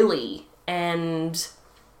old Willie, and... It's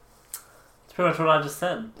pretty much what I just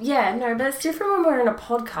said. Yeah, no, but it's different when we're in a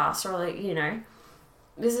podcast or, like, you know...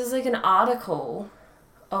 This is like an article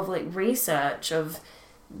of, like, research of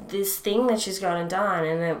this thing that she's gone and done,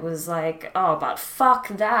 and it was like, oh, but fuck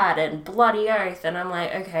that, and bloody oath, and I'm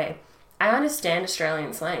like, okay... I understand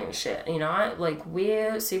Australian slang and shit, you know? Like,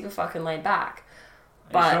 we're super fucking laid back.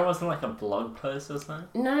 Are you sure it wasn't like a blog post or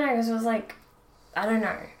something? No, because it was like, I don't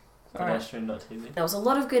know. Pedestrian.tv. There was a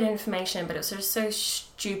lot of good information, but it was just so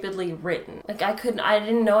stupidly written. Like, I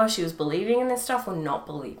didn't know if she was believing in this stuff or not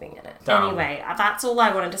believing in it. Dumb. Anyway, that's all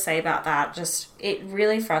I wanted to say about that. Just, it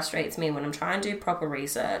really frustrates me when I'm trying to do proper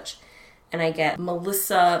research and I get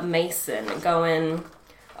Melissa Mason going...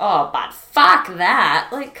 Oh, but fuck that.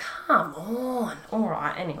 Like, come on.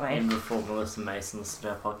 Alright, anyway. Even before Melissa Mason listened to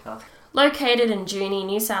our podcast. Located in Junee,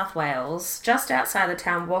 New South Wales, just outside the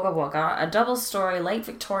town Wagga Wagga, a double-storey late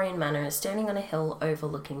Victorian manor is standing on a hill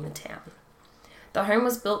overlooking the town. The home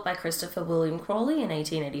was built by Christopher William Crawley in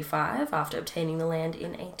 1885 after obtaining the land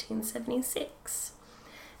in 1876.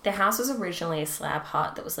 The house was originally a slab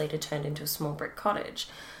hut that was later turned into a small brick cottage,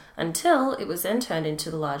 until it was then turned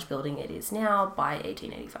into the large building it is now by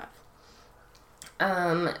 1885.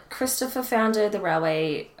 Christopher founded the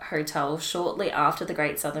Railway Hotel shortly after the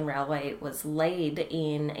Great Southern Railway was laid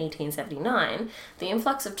in 1879. The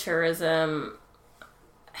influx of tourism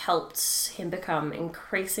helped him become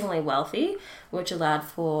increasingly wealthy, which allowed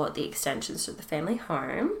for the extensions to the family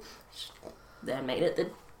home. That made it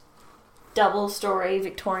the double-storey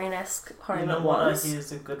Victorian-esque home You know it what I was. hear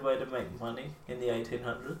is a good way to make money in the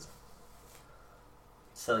 1800s?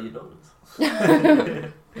 Sell your daughters.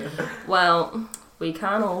 Well, we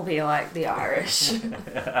can't all be like the Irish.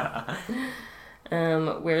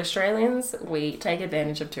 We're Australians, we take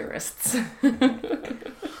advantage of tourists.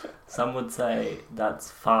 Some would say that's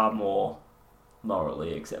far more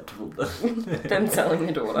morally acceptable Than selling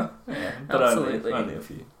your daughter. Yeah, but Absolutely. only a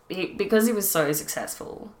few. Because he was so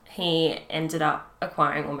successful, he ended up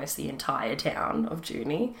acquiring almost the entire town of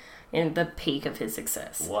Junee in the peak of his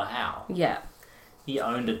success. Wow. Yeah. He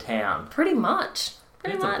owned a town. Pretty much.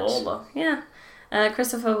 He's a baller. Yeah.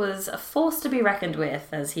 Christopher was a force to be reckoned with.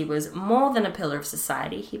 As he was more than a pillar of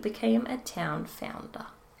society, he became a town founder.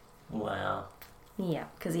 Wow. Yeah,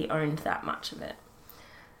 because he owned that much of it.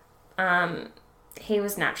 He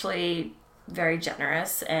was naturally very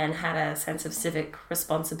generous and had a sense of civic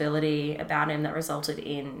responsibility about him that resulted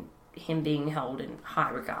in him being held in high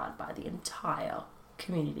regard by the entire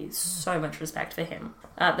community. So much respect for him.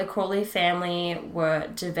 The Crawley family were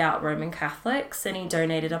devout Roman Catholics, and he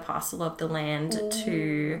donated a parcel of the land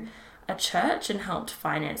to a church and helped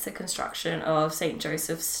finance the construction of St.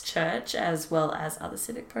 Joseph's Church, as well as other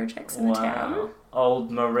civic projects in the town.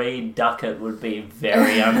 Old Marie Duckett would be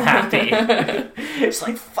very unhappy. It's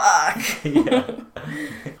like, fuck. Yeah.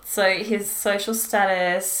 So his social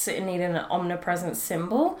status needed an omnipresent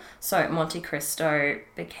symbol, so Monte Cristo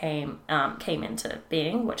came into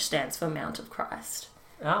being, which stands for Mount of Christ.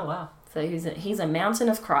 Oh, wow. So he's a mountain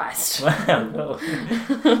of Christ. Wow.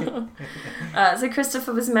 So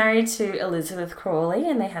Christopher was married to Elizabeth Crawley,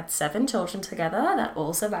 and they had 7 children together that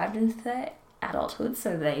all survived into their adulthood,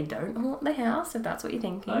 so they don't haunt the house, if that's what you're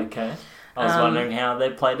thinking. Okay. I was wondering how they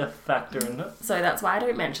played a factor in it. So that's why I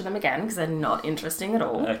don't mention them again, because they're not interesting at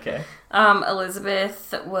all. Okay.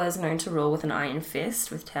 Elizabeth was known to rule with an iron fist,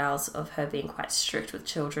 with tales of her being quite strict with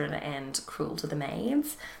children and cruel to the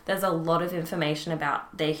maids. There's a lot of information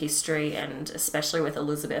about their history, and especially with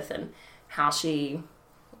Elizabeth and how she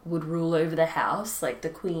would rule over the house, like the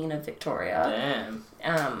Queen of Victoria.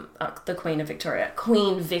 Damn.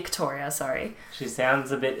 Queen Victoria, sorry. She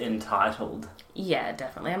sounds a bit entitled. Yeah,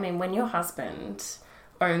 definitely. I mean, when your husband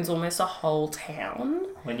owns almost a whole town...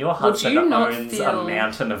 When your husband owns a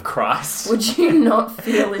mountain of Christ... Would you not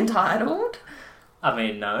feel entitled? I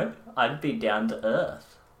mean, no. I'd be down to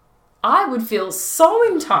earth. I would feel so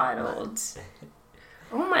entitled.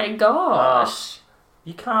 Oh my gosh.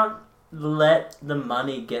 You can't let the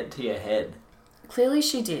money get to your head. Clearly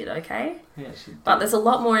she did, okay? Yeah, she did. But there's a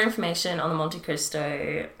lot more information on the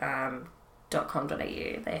montecristo.com.au.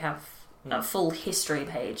 They have a full history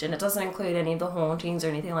page, and it doesn't include any of the hauntings or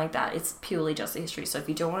anything like that. It's purely just the history. So if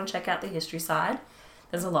you do want to check out the history side,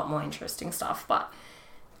 there's a lot more interesting stuff, but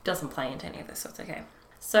it doesn't play into any of this, so it's okay.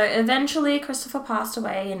 So eventually Christopher passed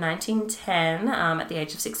away in 1910 at the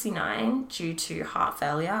age of 69 due to heart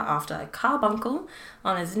failure after a carbuncle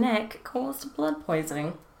on his neck caused blood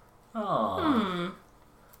poisoning. Oh.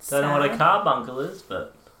 Don't know what a carbuncle is,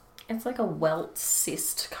 but... It's like a welt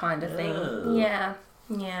cyst kind of thing. Ugh.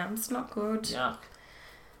 Yeah, it's not good. Yuck.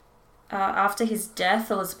 After his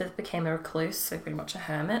death, Elizabeth became a recluse, so pretty much a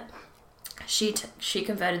hermit. She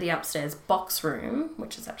converted the upstairs box room,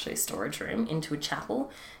 which is actually a storage room, into a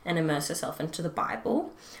chapel and immersed herself into the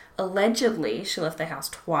Bible. Allegedly, she left the house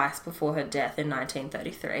twice before her death in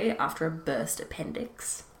 1933 after a burst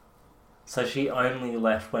appendix. So she only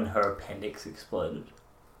left when her appendix exploded?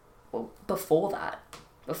 Well, before that.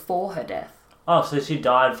 Before her death. Oh, so she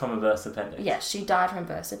died from a burst appendix? Yes, she died from a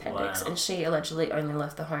burst appendix, and she allegedly only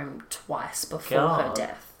left the home twice before her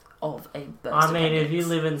death of a burst appendix. If you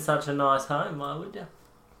live in such a nice home, why would you?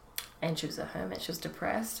 And she was a hermit. She was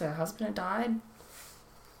depressed. Her husband had died.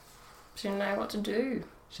 She didn't know what to do.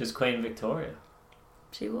 She was Queen Victoria.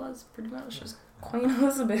 She was, pretty much. She was Queen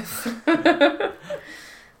Elizabeth.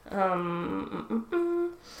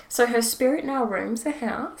 So her spirit now roams the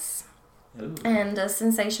house. Ooh. And a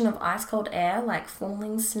sensation of ice-cold air like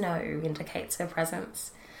falling snow indicates her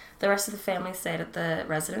presence. The rest of the family stayed at the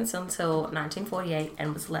residence until 1948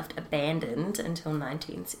 and was left abandoned until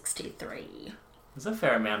 1963. There's a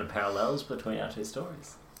fair amount of parallels between our two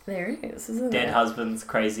stories. There is, isn't Dead there? husbands,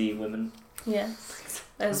 crazy women. Yes.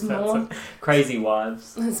 There's more. Crazy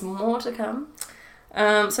wives. There's more to come.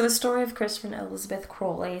 So the story of Christopher and Elizabeth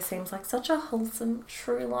Crawley seems like such a wholesome,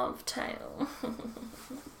 true love tale.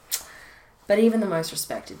 But even the most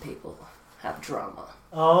respected people have drama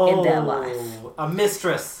in their life. A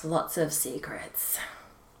mistress. Lots of secrets.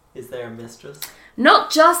 Is there a mistress?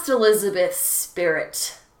 Not just Elizabeth's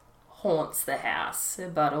spirit haunts the house,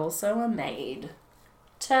 but also a maid.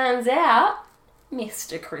 Turns out,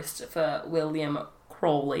 Mr. Christopher William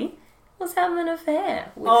Crawley was having an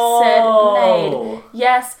affair with said maid.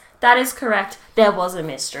 Yes, that is correct. There was a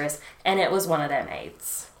mistress, and it was one of their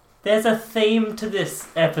maids. There's a theme to this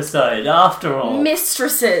episode, after all.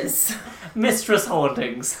 Mistresses. Mistress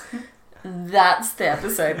hauntings. That's the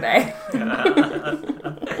episode name.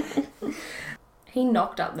 He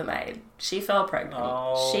knocked up the maid. She fell pregnant.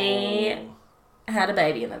 Oh. She had a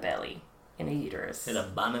baby in the belly, in a uterus. In a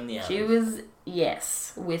bun in the oven. She was,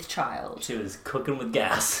 yes, with child. She was cooking with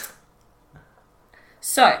gas.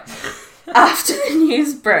 So, after the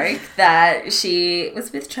news broke that she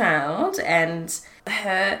was with child and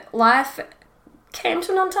her life came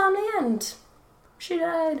to an untimely end, she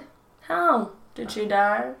died. How did she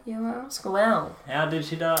die, you ask? Well, How did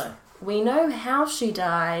she die? we know how she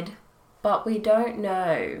died, but we don't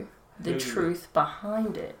know the truth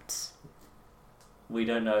behind it. We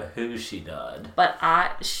don't know who she died. But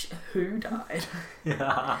who died?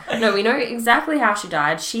 No, we know exactly how she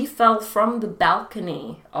died. She fell from the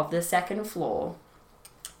balcony of the second floor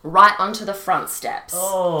right onto the front steps.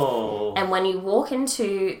 Oh. And when you walk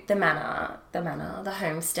into the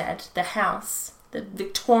homestead, the house, the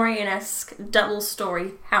Victorian-esque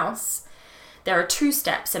double-story house, there are 2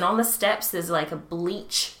 steps. And on the steps, there's like a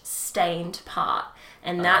bleach-stained part.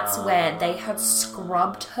 And that's where they have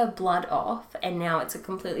scrubbed her blood off, and now it's a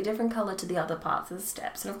completely different colour to the other parts of the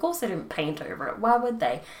steps. And of course they didn't paint over it. Why would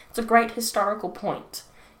they? It's a great historical point,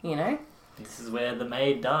 you know? This is where the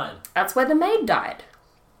maid died. That's where the maid died.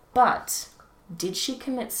 But did she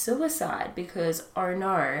commit suicide? Because, oh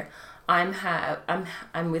no,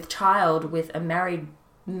 I'm with child with a married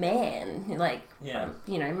man, like,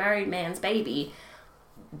 married man's baby.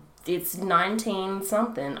 It's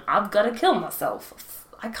 19-something. I've got to kill myself.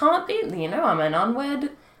 I can't be, I'm an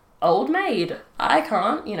unwed old maid. I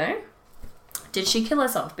can't, Did she kill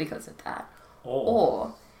herself because of that?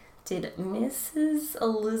 Or did Mrs.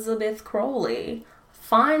 Elizabeth Crawley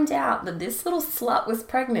find out that this little slut was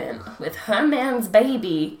pregnant with her man's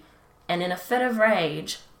baby and in a fit of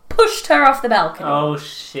rage pushed her off the balcony? Oh,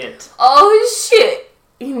 shit. Oh, shit.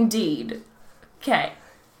 Indeed. Okay,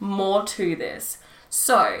 more to this.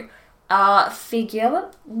 So, a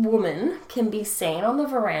figure woman can be seen on the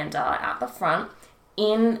veranda at the front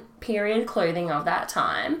in period clothing of that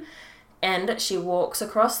time, and she walks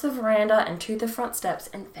across the veranda and to the front steps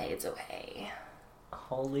and fades away.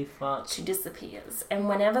 Holy fuck. She disappears. And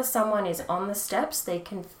whenever someone is on the steps, they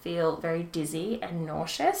can feel very dizzy and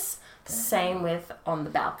nauseous. Damn. Same with on the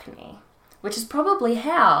balcony, which is probably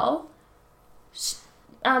how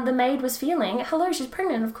the maid was feeling. Hello, she's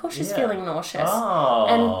pregnant. Of course she's feeling nauseous. Oh.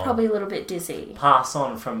 And probably a little bit dizzy. Pass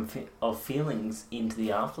on of feelings into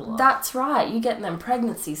the afterlife. That's right. You get them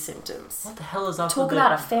pregnancy symptoms. What the hell is up Talk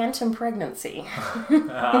about a phantom pregnancy.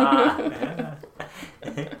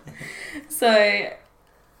 So,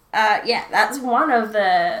 that's one of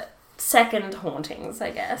the second hauntings,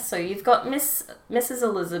 I guess. So you've got Mrs.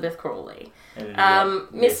 Elizabeth Crawley.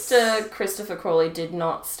 Mr. Christopher Crawley did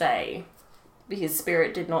not stay. His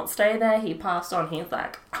spirit did not stay there. He passed on. He's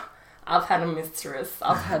like, I've had a mistress.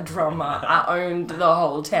 I've had drama. I owned the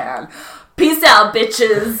whole town. Peace out,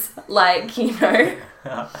 bitches.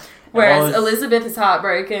 Whereas Elizabeth is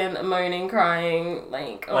heartbroken, moaning, crying,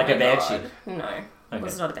 like a banshee. God. No, okay. It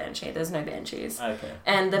was not a banshee. There's no banshees. Okay.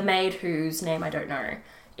 And the maid, whose name I don't know,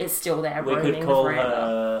 is still there roaming the veranda. We could call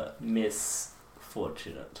her Miss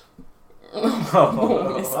Fortunate.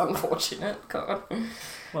 Miss Unfortunate. God.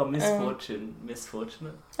 Well,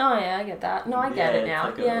 misfortunate. Oh yeah, I get that. No, I get it now.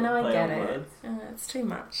 I get it. It's too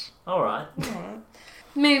much. Alright.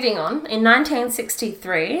 Moving on, in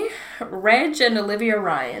 1963, Reg and Olivia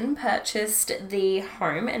Ryan purchased the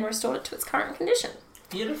home and restored it to its current condition.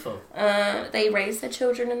 Beautiful. They raised their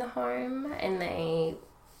children in the home and they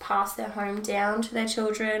passed their home down to their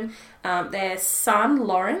children. Their son,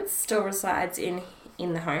 Lawrence, still resides in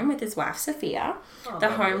the home with his wife, Sophia. The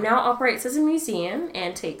home now operates as a museum,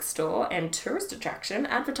 antique store, and tourist attraction,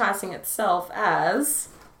 advertising itself as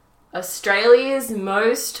Australia's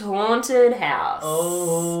most haunted house.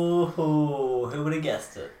 Oh, who would have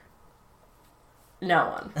guessed it? No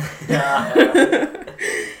one.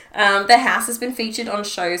 The house has been featured on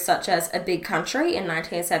shows such as A Big Country in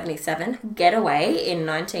 1977, Getaway in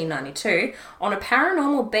 1992, on a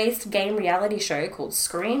paranormal-based game reality show called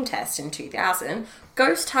Scream Test in 2000,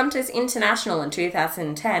 Ghost Hunters International in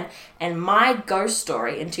 2010, and My Ghost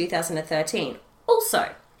Story in 2013.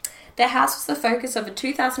 Also, their house was the focus of a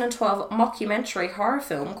 2012 mockumentary horror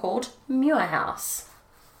film called Muir House.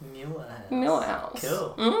 Muir House.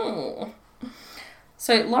 Cool.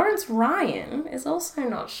 So Lawrence Ryan is also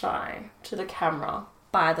not shy to the camera,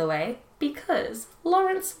 by the way, because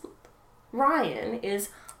Lawrence Ryan is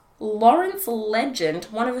Lawrence Legend,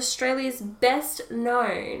 one of Australia's best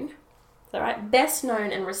known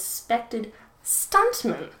and respected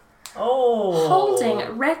stuntmen. Oh.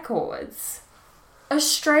 Holding records.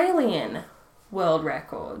 Australian world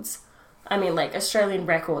records. I mean, Australian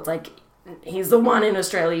records, he's the one in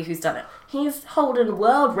Australia who's done it. He's holding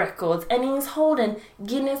world records and he's holding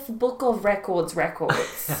Guinness Book of Records.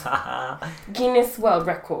 Guinness World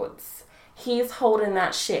Records. He's holding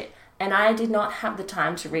that shit. And I did not have the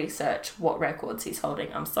time to research what records he's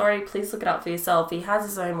holding. I'm sorry, please look it up for yourself. He has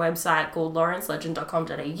his own website called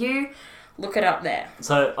lawrencelegend.com.au. Look it up there.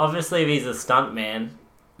 So, obviously, if he's a stuntman,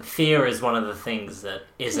 fear is one of the things that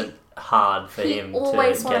isn't hard for him to get over. He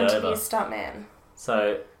always wanted to be a stuntman.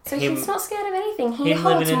 So he's not scared of anything. He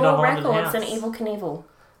holds more records than Evel Knievel.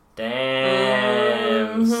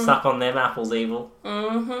 Damn. Suck on them apples, evil.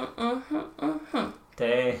 Mm-hmm.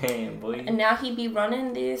 Damn, boy. And now he be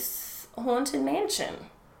running this haunted mansion.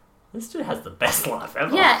 This dude has the best life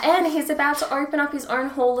ever. Yeah, and he's about to open up his own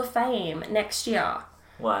Hall of Fame next year.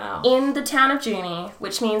 Wow. In the town of Junie,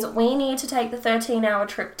 which means we need to take the 13-hour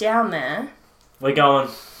trip down there. We're going.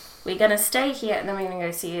 We're going to stay here and then we're going to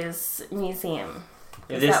go see his museum.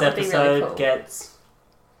 If this episode really cool. gets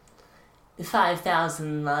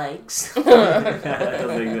 5,000 likes. That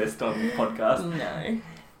doesn't exist on the podcast. No.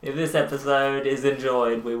 If this episode is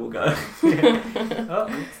enjoyed, we will go.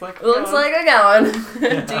 Looks like we're going.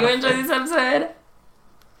 Do you enjoy this episode?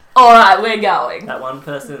 Alright, we're going. That one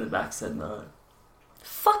person in the back said no.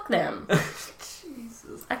 Fuck them.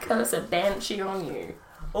 Jesus. I curse a banshee on you.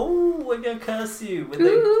 Oh, we're gonna curse you with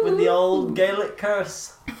the old Gaelic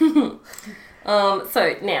curse.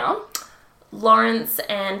 So now, Lawrence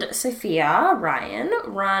and Sophia Ryan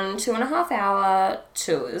run 2.5-hour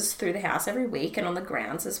tours through the house every week and on the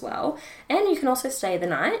grounds as well. And you can also stay the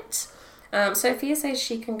night. Sophia says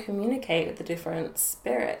she can communicate with the different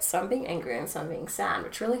spirits, some being angry and some being sad,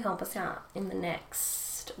 which really help us out in the next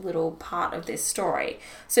little part of this story.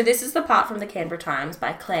 So this is the part from the Canberra Times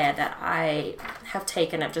by Claire that I have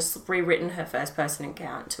taken. I've just rewritten her first person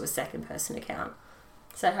account to a second person account.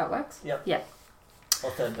 Is that how it works? Yep. Yeah.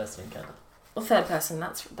 Or third person account. Or third person,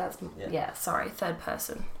 that's sorry, third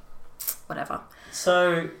person. Whatever.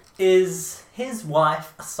 So, is his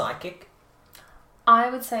wife a psychic? I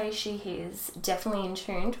would say she is definitely in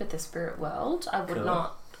tune with the spirit world. I would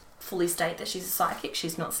not fully state that she's a psychic.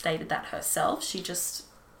 She's not stated that herself. She just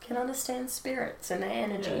can understand spirits and their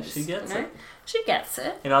energies. Yeah, she gets it. She gets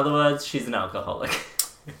it. In other words, she's an alcoholic.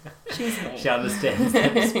 She's me. She understands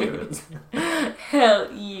the spirits.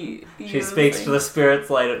 Hell, you. She speaks to the spirits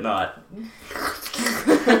late at night.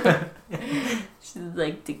 She's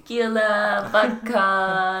like tequila,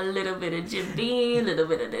 vodka, a little bit of Jim Beam, a little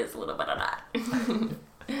bit of this, a little bit of that.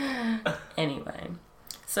 Anyway,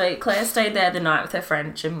 so Claire stayed there the night with her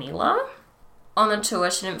friend Jamila. On the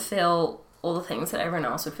tour, she didn't feel all the things that everyone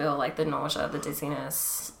else would feel, like the nausea, the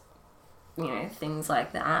dizziness, things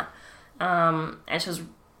like that. And she was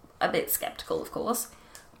a bit skeptical, of course.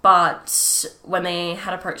 But when they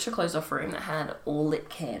had approached a closed-off room that had all lit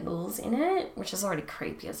candles in it, which is already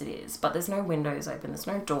creepy as it is, but there's no windows open, there's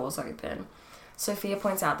no doors open, Sophia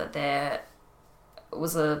points out that there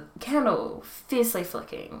was a candle fiercely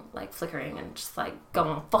flickering and just,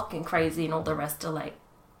 going fucking crazy, and all the rest are,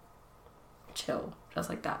 chill. Just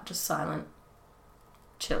like that. Just silent.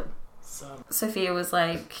 Chill. Sophia was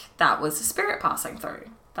like, that was the spirit passing through.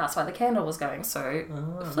 That's why the candle was going so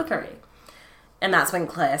flickery. And that's when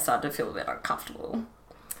Claire started to feel a bit uncomfortable.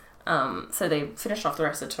 So they finished off the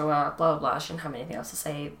rest of the tour, blah, blah, blah. She didn't have anything else to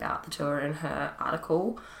say about the tour in her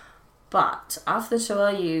article. But after the tour,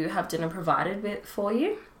 you have dinner provided for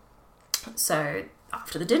you. So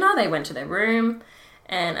after the dinner, they went to their room.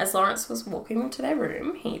 And as Lawrence was walking to their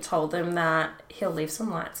room, he told them that he'll leave some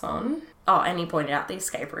lights on. Oh, and he pointed out the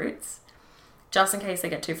escape routes, just in case they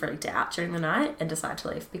get too freaked out during the night and decide to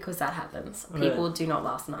leave, because that happens. Really? People do not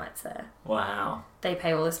last nights there. Wow. They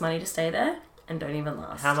pay all this money to stay there and don't even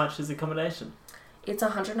last. How much is accommodation? It's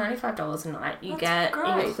 $195 a night. You That's get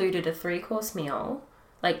great. Included a 3-course meal,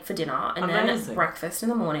 for dinner, and Amazing. then breakfast in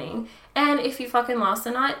the morning. And if you fucking last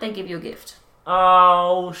the night, they give you a gift.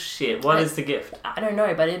 Oh, shit. What is the gift? I don't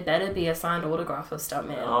know, but it better be a signed autograph of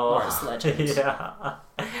Stuntman Morris Legend. Yeah.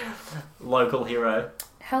 Local hero.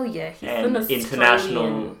 Hell yeah. He's And an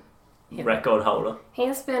international record holder.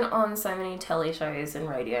 He's been on so many telly shows and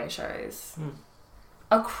radio shows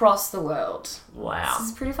across the world. Wow. This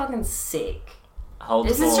is pretty fucking sick. Holds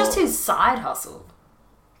This is just his side hustle.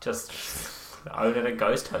 Just owning a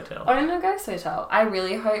ghost hotel. Owning a ghost hotel. I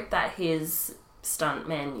really hope that his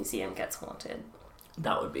Stuntman museum gets haunted.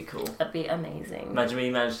 That would be cool. That'd be amazing. Imagine we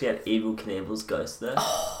managed to get Evel Knievel's ghost there.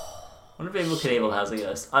 I wonder if Evel Knievel has a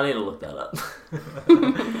ghost. I need to look that up.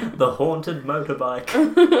 The haunted motorbike.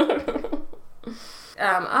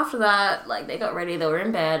 After that, they got ready, they were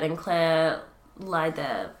in bed, and Claire lied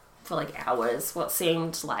there for hours, what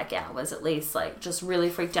seemed like hours at least, just really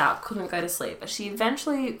freaked out, couldn't go to sleep. But she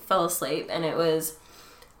eventually fell asleep, and it was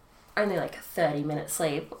only a 30-minute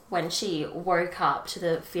sleep when she woke up to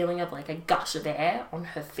the feeling of a gush of air on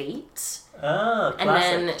her feet. Oh, classic.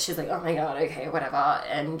 And then she's like, oh my god, okay, whatever,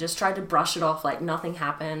 and just tried to brush it off like nothing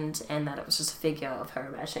happened and that it was just a figure of her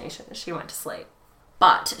imagination. She went to sleep.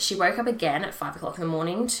 But she woke up again at 5 o'clock in the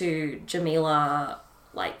morning to Jamila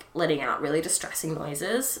letting out really distressing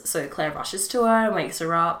noises. So Claire rushes to her and wakes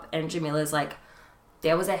her up, and Jamila's like,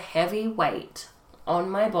 there was a heavy weight on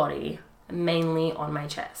my body mainly on my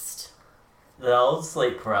chest. The old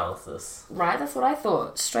sleep paralysis. Right, that's what I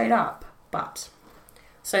thought, straight up. But,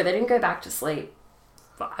 so they didn't go back to sleep.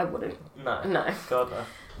 But I wouldn't. No. No. God,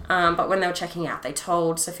 no. But when they were checking out, they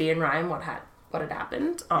told Sophia and Ryan what had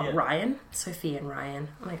happened. Oh, Yeah. Ryan. Sophia and Ryan.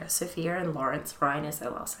 Oh my god, Sophia and Lawrence. Ryan is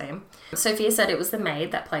their last name. Sophia said it was the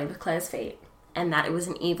maid that played with Claire's feet and that it was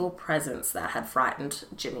an evil presence that had frightened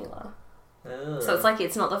Jamila. Ugh. So it's like,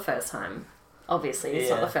 it's not the first time. Obviously, it's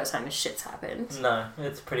not Yeah. the first time this shit's happened. No,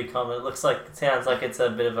 it's pretty common. It sounds like it's a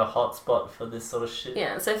bit of a hot spot for this sort of shit.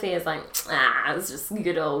 Yeah, and Sophia's like, it's just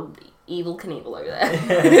good old evil Knievel over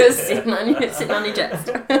there. sitting on your chest.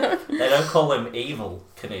 They don't call him Evil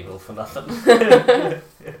Knievel for nothing.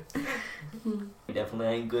 He definitely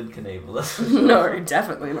ain't good Knievel. That's for sure. No,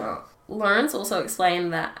 definitely not. Lawrence also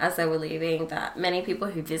explained that as they were leaving, that many people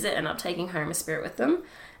who visit end up taking home a spirit with them.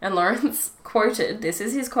 And Lawrence quoted, this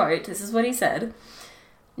is his quote, this is what he said: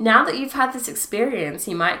 "Now that you've had this experience,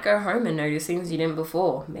 you might go home and notice things you didn't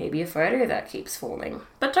before. Maybe a photo that keeps falling.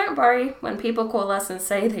 But don't worry, when people call us and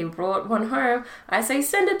say they brought one home, I say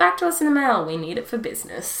send it back to us in the mail. We need it for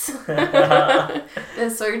business." They're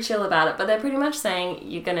so chill about it, but they're pretty much saying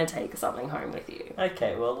you're going to take something home with you.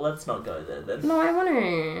 Okay, well, let's not go there then. No, I want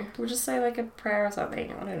to. We'll just say like a prayer or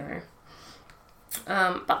something. I don't know.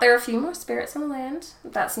 But there are a few more spirits on the land.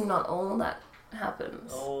 That's not all that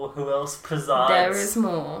happens. Oh, who else presides? There is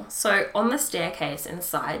more. So on the staircase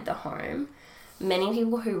inside the home, many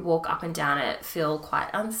people who walk up and down it feel quite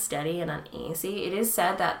unsteady and uneasy. It is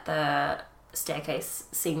said that the staircase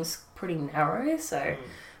seems pretty narrow, so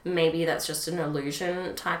maybe that's just an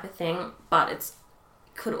illusion type of thing, but it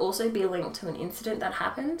could also be linked to an incident that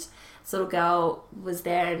happened. This little girl was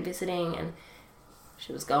there and visiting, and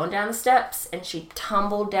she was going down the steps and she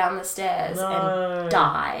tumbled down the stairs and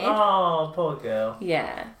died. Oh, poor girl.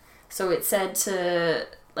 Yeah. So it's said to,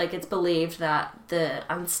 like, it's believed that the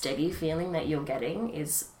unsteady feeling that you're getting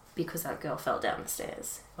is because that girl fell down the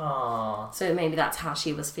stairs. Oh. So maybe that's how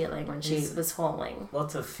she was feeling when she was falling.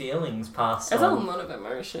 Lots of feelings passed There's a on. lot of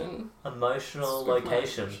emotion. Emotional So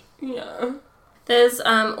location. much. Yeah. There's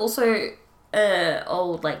also a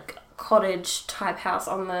old, like, cottage type house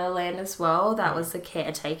on the land as well. That was the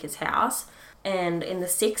caretaker's house. And in the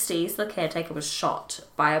 60s, the caretaker was shot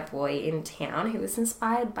by a boy in town who was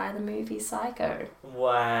inspired by the movie Psycho.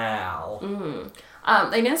 Wow.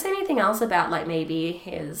 They didn't say anything else about, like, maybe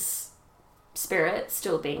his spirit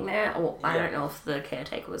still being there, or I don't know if the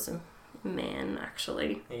caretaker was a man,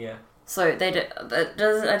 actually. Yeah. So I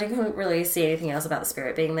didn't really see anything else about the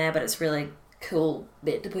spirit being there, but it's really cool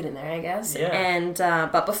bit to put in there, I guess. Yeah. And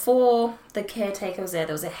but before the caretaker was there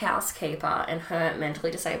was a housekeeper and her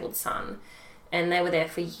mentally disabled son, and they were there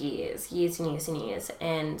for years and years and years.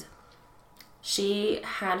 And she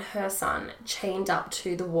had her son chained up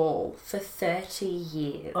to the wall for 30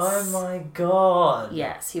 years. Oh my god.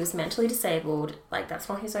 Yes, he was mentally disabled. Like, that's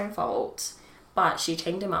not his own fault. But she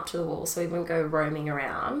chained him up to the wall so he wouldn't go roaming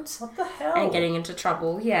around. What the hell? And getting into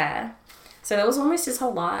trouble, yeah. So that was almost his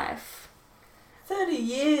whole life. 30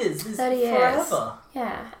 years. 30 years. Forever.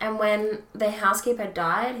 Yeah. And when the housekeeper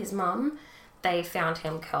died, his mum, they found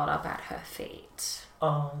him curled up at her feet.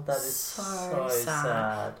 Oh, that is so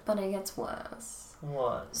sad. But it gets worse.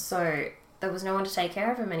 What? So there was no one to take care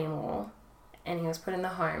of him anymore. And he was put in the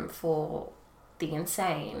home for the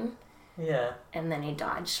insane. Yeah. And then he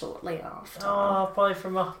died shortly after. Oh, probably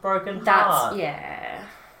from a broken heart. Yeah.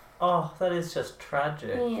 Oh, that is just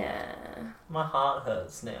tragic. Yeah. My heart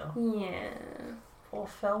hurts now. Yeah. Poor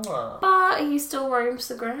fella. But he still roams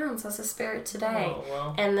the grounds as a spirit today. Oh,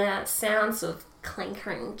 well. And the sounds of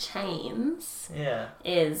clinking chains Yeah.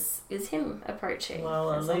 is him approaching.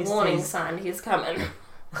 Well, at As least a warning he's- sign he's coming.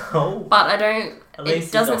 Oh. But I don't... At least It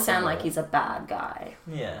he's doesn't off the sound like wall. he's a bad guy.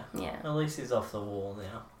 Yeah. Yeah. At least he's off the wall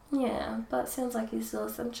now. Yeah, but it sounds like he still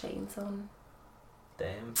has some chains on.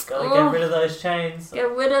 Damn. Gotta get rid of those chains. Get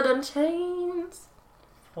rid of the chains.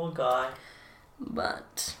 Poor guy.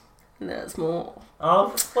 But there's more.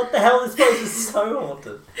 Oh, what the hell? This place is so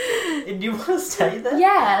haunted. And you want to stay there?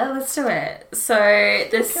 Yeah, let's do it. So,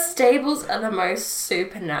 the stables are the most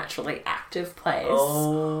supernaturally active place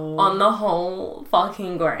on the whole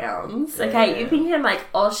fucking grounds. Okay, you're thinking like,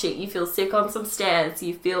 oh shit, you feel sick on some stairs,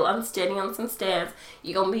 you feel unsteady on some stairs,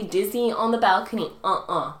 you're gonna be dizzy on the balcony.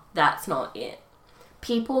 That's not it.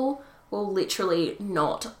 People will literally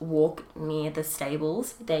not walk near the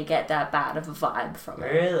stables. They get that bad of a vibe from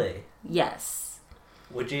it. Really? Yes.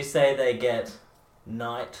 Would you say they get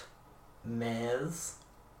nightmares?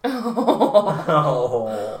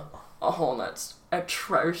 Oh, that's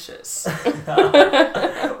atrocious.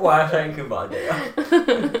 Why, thank you, my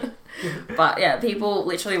dear. But yeah, people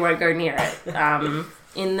literally won't go near it.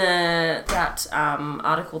 In that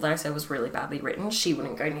article that I said was really badly written, she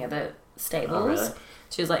wouldn't go near the stables. Oh, really?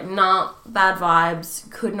 She was like, nah, bad vibes,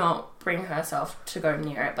 could not bring herself to go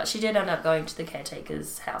near it. But she did end up going to the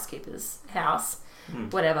caretaker's, housekeeper's house,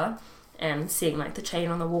 whatever, and seeing like the chain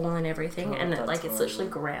on the wall and everything. And like it's literally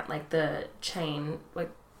ground, like the chain, like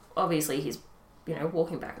obviously he's, you know,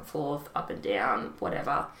 walking back and forth, up and down,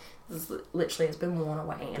 whatever. This literally has been worn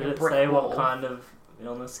away in Did a it brick say wall. what kind of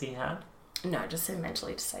illness he had? No, just said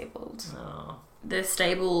mentally disabled. Oh. The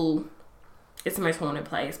stable is the most haunted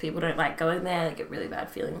place. People don't like going there. They get really bad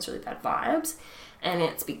feelings, really bad vibes. And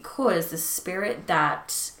it's because the spirit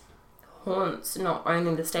that haunts not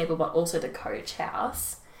only the stable but also the coach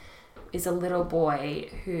house is a little boy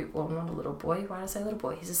who, well, not a little boy. Why did I say little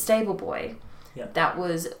boy? He's a stable boy that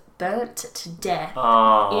was burnt to death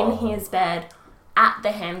in his bed at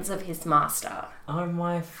the hands of his master. Oh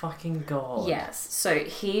my fucking god. Yes. So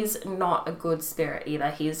he's not a good spirit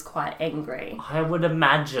either. He's quite angry. I would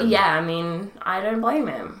imagine. Yeah, I mean, I don't blame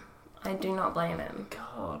him. I do not blame him.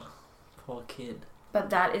 God. Poor kid. But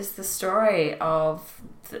that is the story of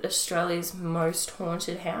Australia's most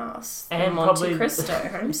haunted house, the And Monte probably Cristo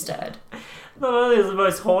homestead. Not only is it the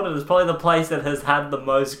most haunted, it's probably the place that has had the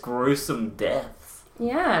most gruesome deaths.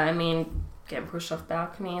 Yeah, I mean, getting pushed off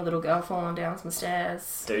balcony, a little girl falling down some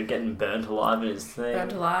stairs, Dude getting burnt alive in his thing.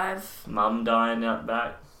 burnt alive, Mum dying out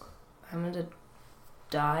back. having to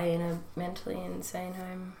die in a mentally insane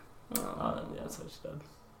home. Oh, yeah, that's what she did.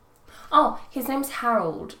 Oh, his name's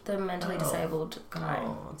Harold, the mentally disabled guy.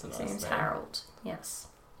 Oh, that's a nice His name's name. Harold. Yes.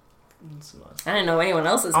 That's nice. I don't know anyone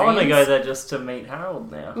else's I names. want to go there just to meet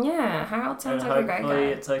Harold now. Yeah, Harold sounds And like a great hopefully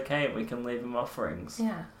guy. it's okay and we can leave him offerings.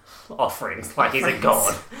 Yeah. Offerings, like he's a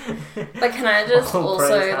god. But can I just Oh, also,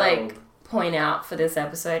 praise like, Harold. point out for this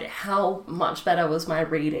episode how much better was my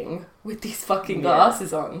reading with these fucking Yeah.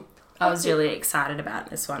 glasses on? I was really excited about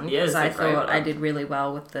this one Yeah, because it's a I great thought one. I did really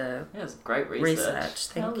well with the Yeah, it's great research.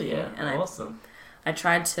 Thank Hell you. yeah, And awesome. I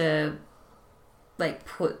tried to like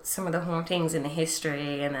put some of the hauntings in the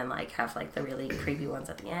history and then like have like the really creepy ones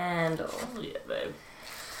at the end. Or Hell yeah, babe.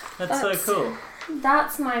 That's so cool.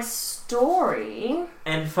 that's my story.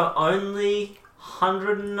 And for only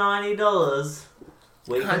 $190,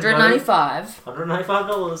 we can $195. go,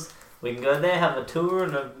 $195, we can go there, have a tour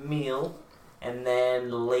and a meal, and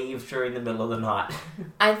then leave during the middle of the night.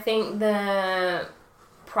 I think the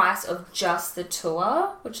price of just the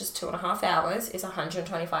tour, which is 2.5 hours, is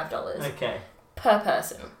 $125 Okay. per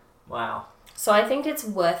person. Wow. So I think it's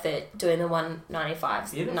worth it doing the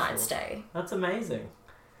 $195 Beautiful. night stay. That's amazing.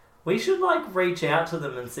 We should, like, reach out to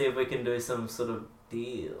them and see if we can do some sort of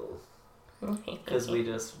deal. Because we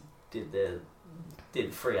just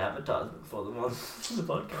did free advertisement for them on the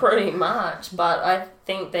podcast. Pretty much, but I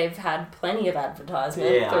think they've had plenty of advertisement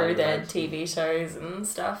Yeah, through I their imagine. TV shows and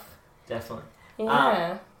stuff. Definitely.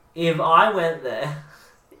 Yeah. If I went there,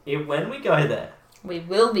 when we go there, We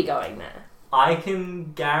will be going there. I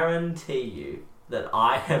can guarantee you that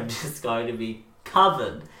I am just going to be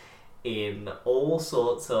covered in all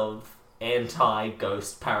sorts of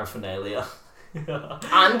anti-ghost paraphernalia.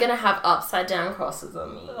 I'm gonna have upside down crosses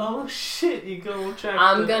on me. Oh shit, you got all checked.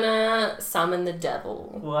 I'm gonna summon the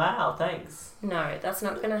devil. Wow, thanks. No, that's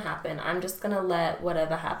not gonna happen. I'm just gonna let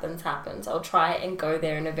whatever happens, happens. I'll try and go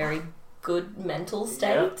there in a very good mental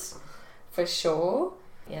state. Yep. For sure.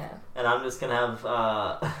 Yeah. And I'm just gonna have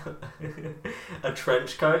a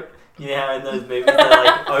trench coat. You know how in those movies they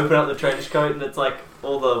like open up the trench coat and it's like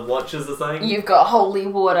all the watches or something? You've got holy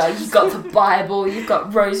water, you've got the Bible, you've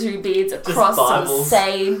got rosary beads, a cross, some Bibles.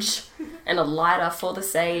 sage, and a lighter for the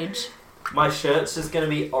sage. My shirt's just gonna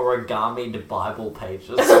be origami to Bible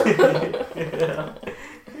pages.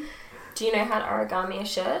 Do you know how to origami a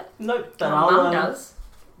shirt? Nope, but My I'll mum does.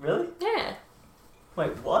 Really? Yeah.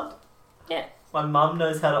 Wait, what? Yeah. My mum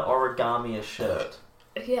knows how to origami a shirt.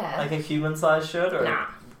 Yeah. Like a human-sized shirt or Nah. a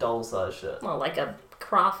doll-sized shirt? Well, like a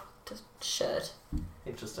craft shirt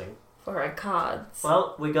Interesting. for her cards.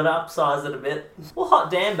 Well, we got to upsize it a bit. Well,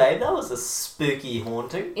 hot damn, babe, that was a spooky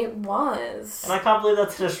haunting. It was. And I can't believe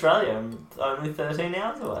that's in Australia. I'm only 13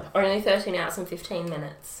 hours away. Only 13 hours and 15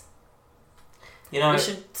 minutes. You know, We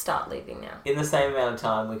should start leaving now. in the same amount of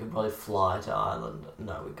time, we could probably fly to Ireland.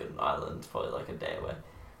 No, we couldn't. Ireland's probably like a day away.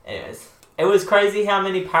 Anyways, it was crazy how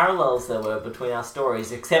many parallels there were between our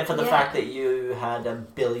stories, except for the Yeah. fact that you had a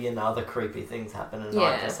billion other creepy things happen, and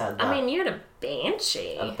I just had that. I mean, you had a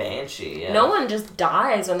banshee. a banshee, yeah. No one just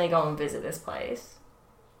dies when they go and visit this place.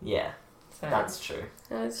 Yeah, So that's true.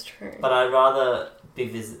 that's true. But I'd rather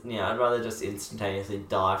I'd rather just instantaneously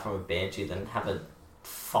die from a banshee than have a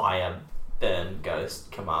fire burn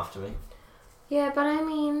ghost come after me. Yeah, but I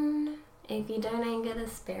mean, if you don't anger the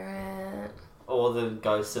spirit... Or the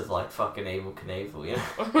ghost of, like, fucking Evel Knievel, you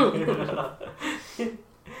know?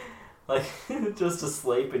 Like, just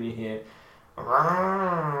asleep and you hear... at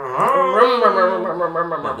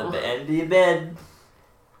the end of your bed.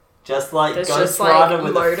 Just like There's Ghost just Rider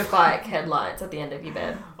like with motorbike headlights at the end of your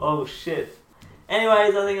bed. Oh shit.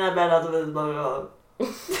 Anyways, I think that bad after this.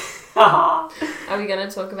 Are we going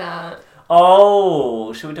to talk about...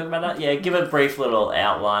 Oh, should we talk about that? Yeah, give a brief little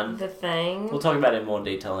outline. The Thing? We'll talk about it in more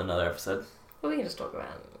detail in another episode. Well, we can just talk about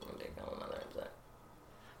it in detail in another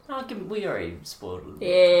episode. We already spoiled it.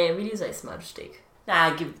 Yeah, we do say smudge stick.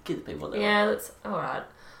 Nah, give the people that. Yeah, that's alright.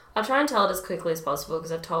 I'll try and tell it as quickly as possible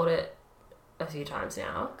because I've told it a few times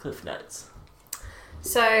now. Cliff Notes.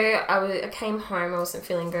 So I came home, I wasn't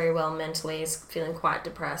feeling very well mentally, feeling quite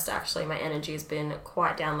depressed actually. My energy has been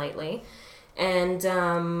quite down lately. And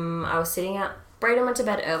I was sitting out. Brayden went to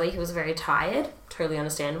bed early, he was very tired, totally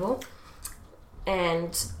understandable.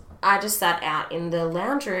 And I just sat out in the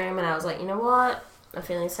lounge room and I was like, you know what? I'm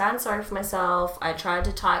feeling sad and sorry for myself. I tried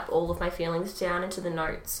to type all of my feelings down into the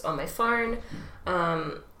notes on my phone.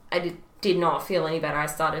 I did not feel any better. I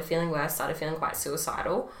started feeling worse, started feeling quite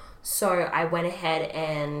suicidal. So I went ahead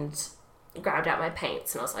and grabbed out my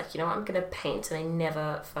paints and I was like, you know what, I'm going to paint, and I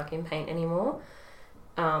never fucking paint anymore.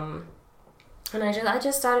 And I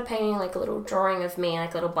just started painting like a little drawing of me,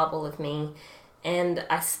 like a little bubble of me. And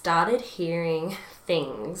I started hearing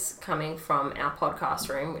things coming from our podcast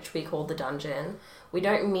room, which we call the dungeon. We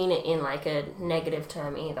don't mean it in like a negative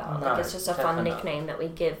term either. No, like it's just a fun nickname that we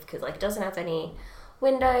give because like it doesn't have any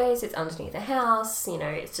windows, it's underneath the house, you know,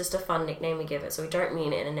 it's just a fun nickname we give it. So we don't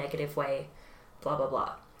mean it in a negative way, blah, blah,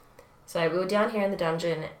 blah. So we were down here in the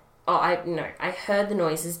dungeon. I heard the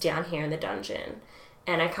noises down here in the dungeon.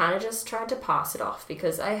 And I kind of just tried to pass it off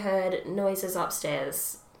because I heard noises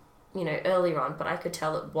upstairs, you know, earlier on, but I could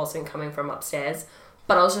tell it wasn't coming from upstairs.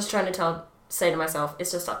 But I was just trying to say to myself,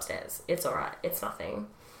 it's just upstairs. It's all right. It's nothing.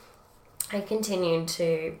 I continued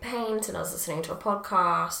to paint and I was listening to a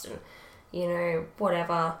podcast and, you know,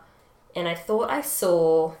 whatever. And I thought I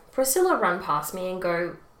saw Priscilla run past me and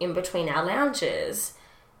go in between our lounges.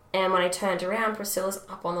 And when I turned around, Priscilla's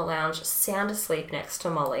up on the lounge, sound asleep next to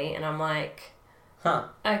Molly. And I'm like... Huh.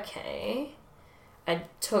 Okay. I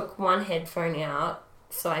took one headphone out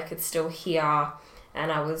so I could still hear,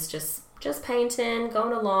 and I was just painting,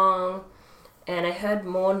 going along, and I heard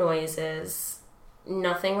more noises.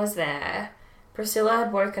 Nothing was there. Priscilla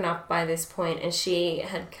had woken up by this point, and she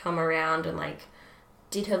had come around and like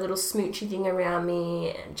did her little smoochy thing around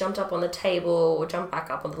me and jumped up on the table or jumped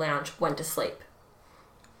back up on the lounge, went to sleep.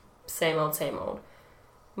 Same old, same old.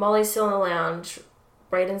 Molly's still in the lounge.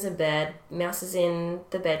 Brayden's in bed, Mouse is in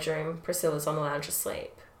the bedroom, Priscilla's on the lounge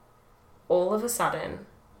asleep. All of a sudden,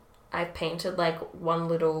 I've painted like one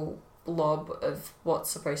little blob of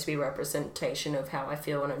what's supposed to be representation of how I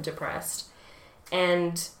feel when I'm depressed.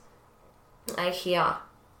 And I hear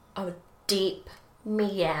a deep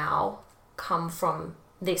meow come from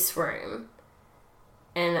this room.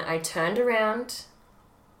 And I turned around,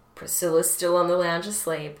 Priscilla's still on the lounge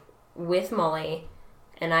asleep with Molly.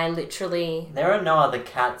 And I literally... There are no other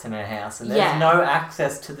cats in our house, and there's no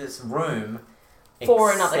access to this room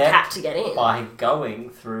for another cat to get in. By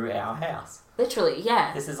going through our house. Literally,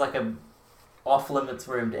 yeah. This is like a off-limits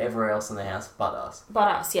room to everywhere else in the house but us. But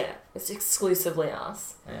us, yeah. It's exclusively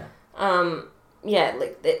us. Yeah. Yeah,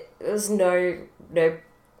 like, there was no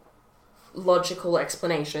logical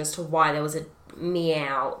explanation as to why there was a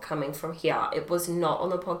meow coming from here. It was not on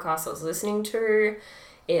the podcast I was listening to.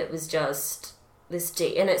 It was just... this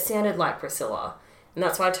deep, and it sounded like Priscilla, and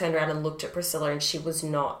that's why I turned around and looked at Priscilla, and she was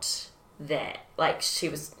not there. Like she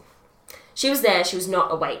was there. She was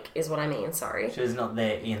not awake, is what I mean. Sorry, she was not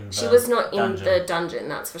there in the She was not dungeon. in the dungeon.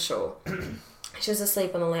 That's for sure. She was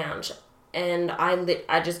asleep on the lounge, and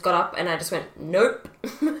I just got up and I just went nope.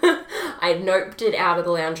 I noped it out of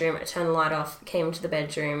the lounge room. I turned the light off, came into the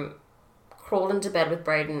bedroom, crawled into bed with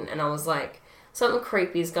Brayden, and I was like, something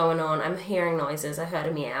creepy's going on. I'm hearing noises. I heard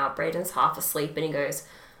a meow. Brayden's half asleep and he goes,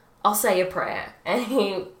 I'll say a prayer. And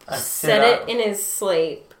he said it in his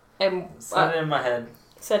sleep. And said it in my head.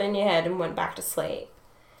 Said it in your head and went back to sleep.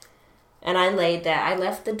 And I laid there. I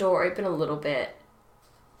left the door open a little bit.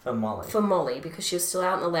 For Molly. For Molly, because she was still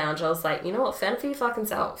out in the lounge. I was like, you know what? Fend for your fucking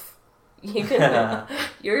self. You can.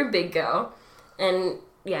 You're a big girl. And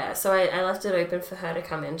yeah, so I left it open for her to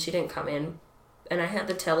come in. She didn't come in. And I had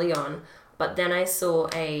the telly on. But then I saw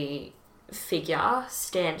a figure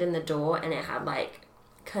stand in the door and it had like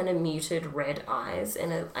kind of muted red eyes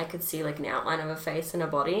and I could see like an outline of a face and a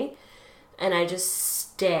body. And I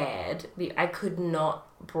just stared. I could not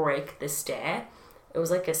break the stare. It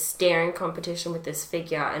was like a staring competition with this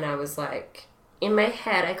figure, and I was like, in my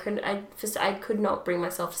head, I could not bring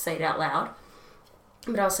myself to say it out loud.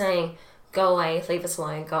 But I was saying, go away, leave us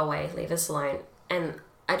alone, go away, leave us alone. And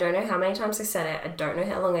I don't know how many times I said it. I don't know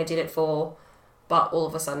how long I did it for. But all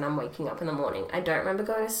of a sudden I'm waking up in the morning. I don't remember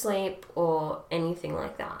going to sleep or anything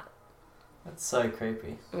like that. That's so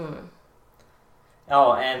creepy.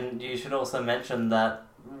 Oh, and you should also mention that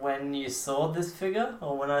when you saw this figure,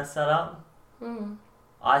 or when I sat up,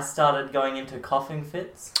 I started going into coughing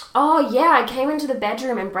fits. Oh, yeah, I came into the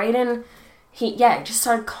bedroom and Brayden, he just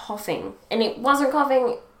started coughing. And it wasn't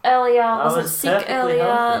coughing earlier, wasn't sick earlier,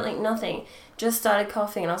 healthy. like nothing. Just started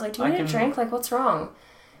coughing. And I was like, do you need a drink? Like, what's wrong?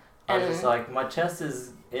 I was just like, my chest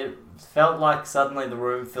is... It felt like suddenly the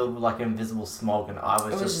room filled with like invisible smog, and I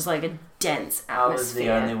was just like a dense atmosphere. I was the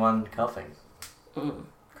only one coughing.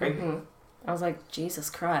 Creepy. I was like, Jesus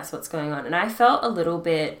Christ, what's going on? And I felt a little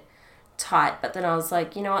bit tight, but then I was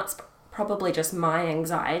like, you know what? It's probably just my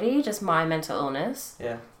anxiety, just my mental illness.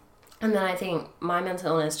 Yeah. And then I think my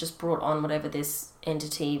mental illness just brought on whatever this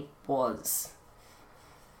entity was.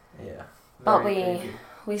 Yeah. But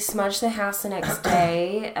we smudged the house the next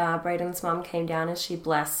day. Brayden's mum came down and she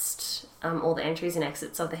blessed all the entries and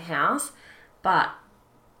exits of the house. But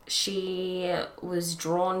she was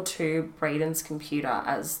drawn to Brayden's computer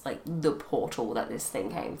as like the portal that this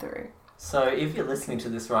thing came through. So if you're listening to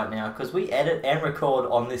this right now, because we edit and record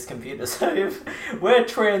on this computer, so if we're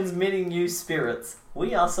transmitting you spirits,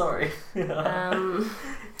 we are sorry. Get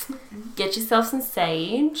yourself some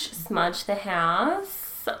sage, smudge the house.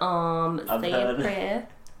 Say a prayer.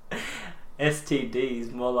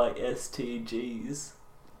 STDs, more like STGs.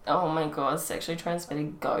 Oh my god, sexually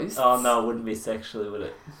transmitted ghosts. Oh no, it wouldn't be sexually, would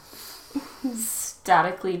it?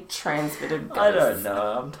 Statically transmitted ghosts. I don't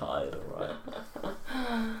know, I'm tired, alright.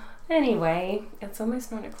 Anyway, it's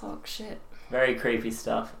almost 9 o'clock, shit. Very creepy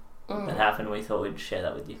stuff that happened. We thought we'd share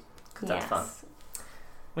that with you, because that's fun.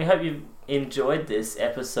 We hope you've enjoyed this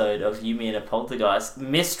episode of You, Me and a Poltergeist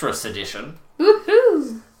Mistress Edition.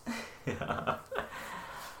 Woohoo!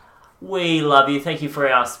 We love you. Thank you to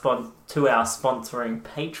our sponsoring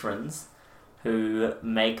patrons who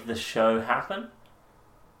make the show happen.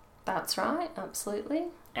 That's right, absolutely.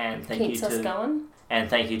 And keeps us going. And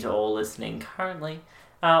thank you to all listening currently.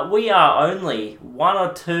 We are only 1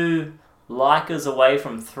 or 2 likers away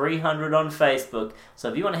from 300 on Facebook. So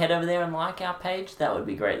if you want to head over there and like our page, that would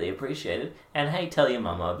be greatly appreciated. And hey, tell your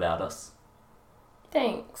mama about us.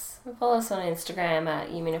 Thanks. Follow us on Instagram at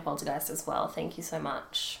You Mean a Poltergeist as well. Thank you so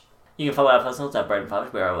much. You can follow our personals at Brayden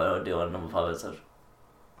Fiversbury or do on number 5 episode.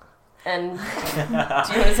 And do you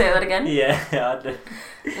want to say that again? Yeah, I do.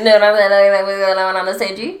 No, we're going on the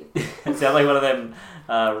stage. It sounds like one of them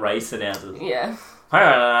race announcers. Yeah.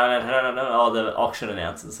 Oh, the auction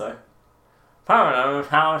announcers, sorry.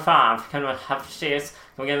 Power 5, can we have shares?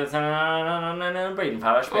 Can we get this Brayden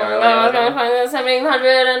Fiversbury? I was going to find the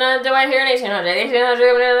 1700 and do I hear an 1800?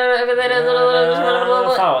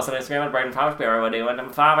 Follow us on Instagram at Brayden Fiversbury. What do you want?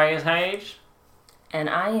 Number 5 age? And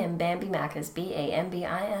I am Bambi Macas,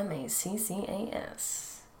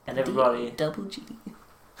 BAMBIMACCAS. And everybody... Double G.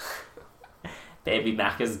 Bambi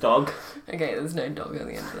Macas dog. Okay, there's no dog on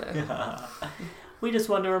the end of that. We just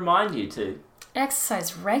want to remind you to...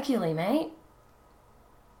 Exercise regularly, mate.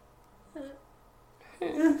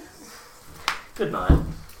 Good night.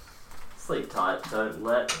 Sleep tight. Don't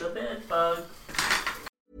let the bed bug.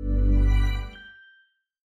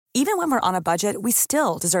 Even when we're on a budget, we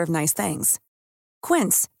still deserve nice things.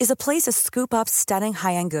 Quince is a place to scoop up stunning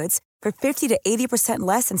high-end goods for 50 to 80%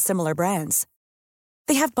 less than similar brands.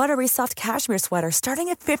 They have buttery soft cashmere sweaters starting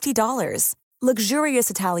at $50, luxurious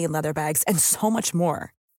Italian leather bags, and so much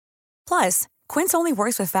more. Plus, Quince only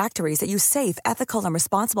works with factories that use safe, ethical, and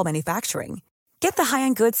responsible manufacturing. Get the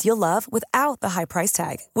high-end goods you'll love without the high price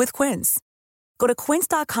tag with Quince. Go to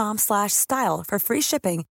quince.com/style for free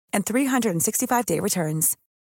shipping and 365-day returns.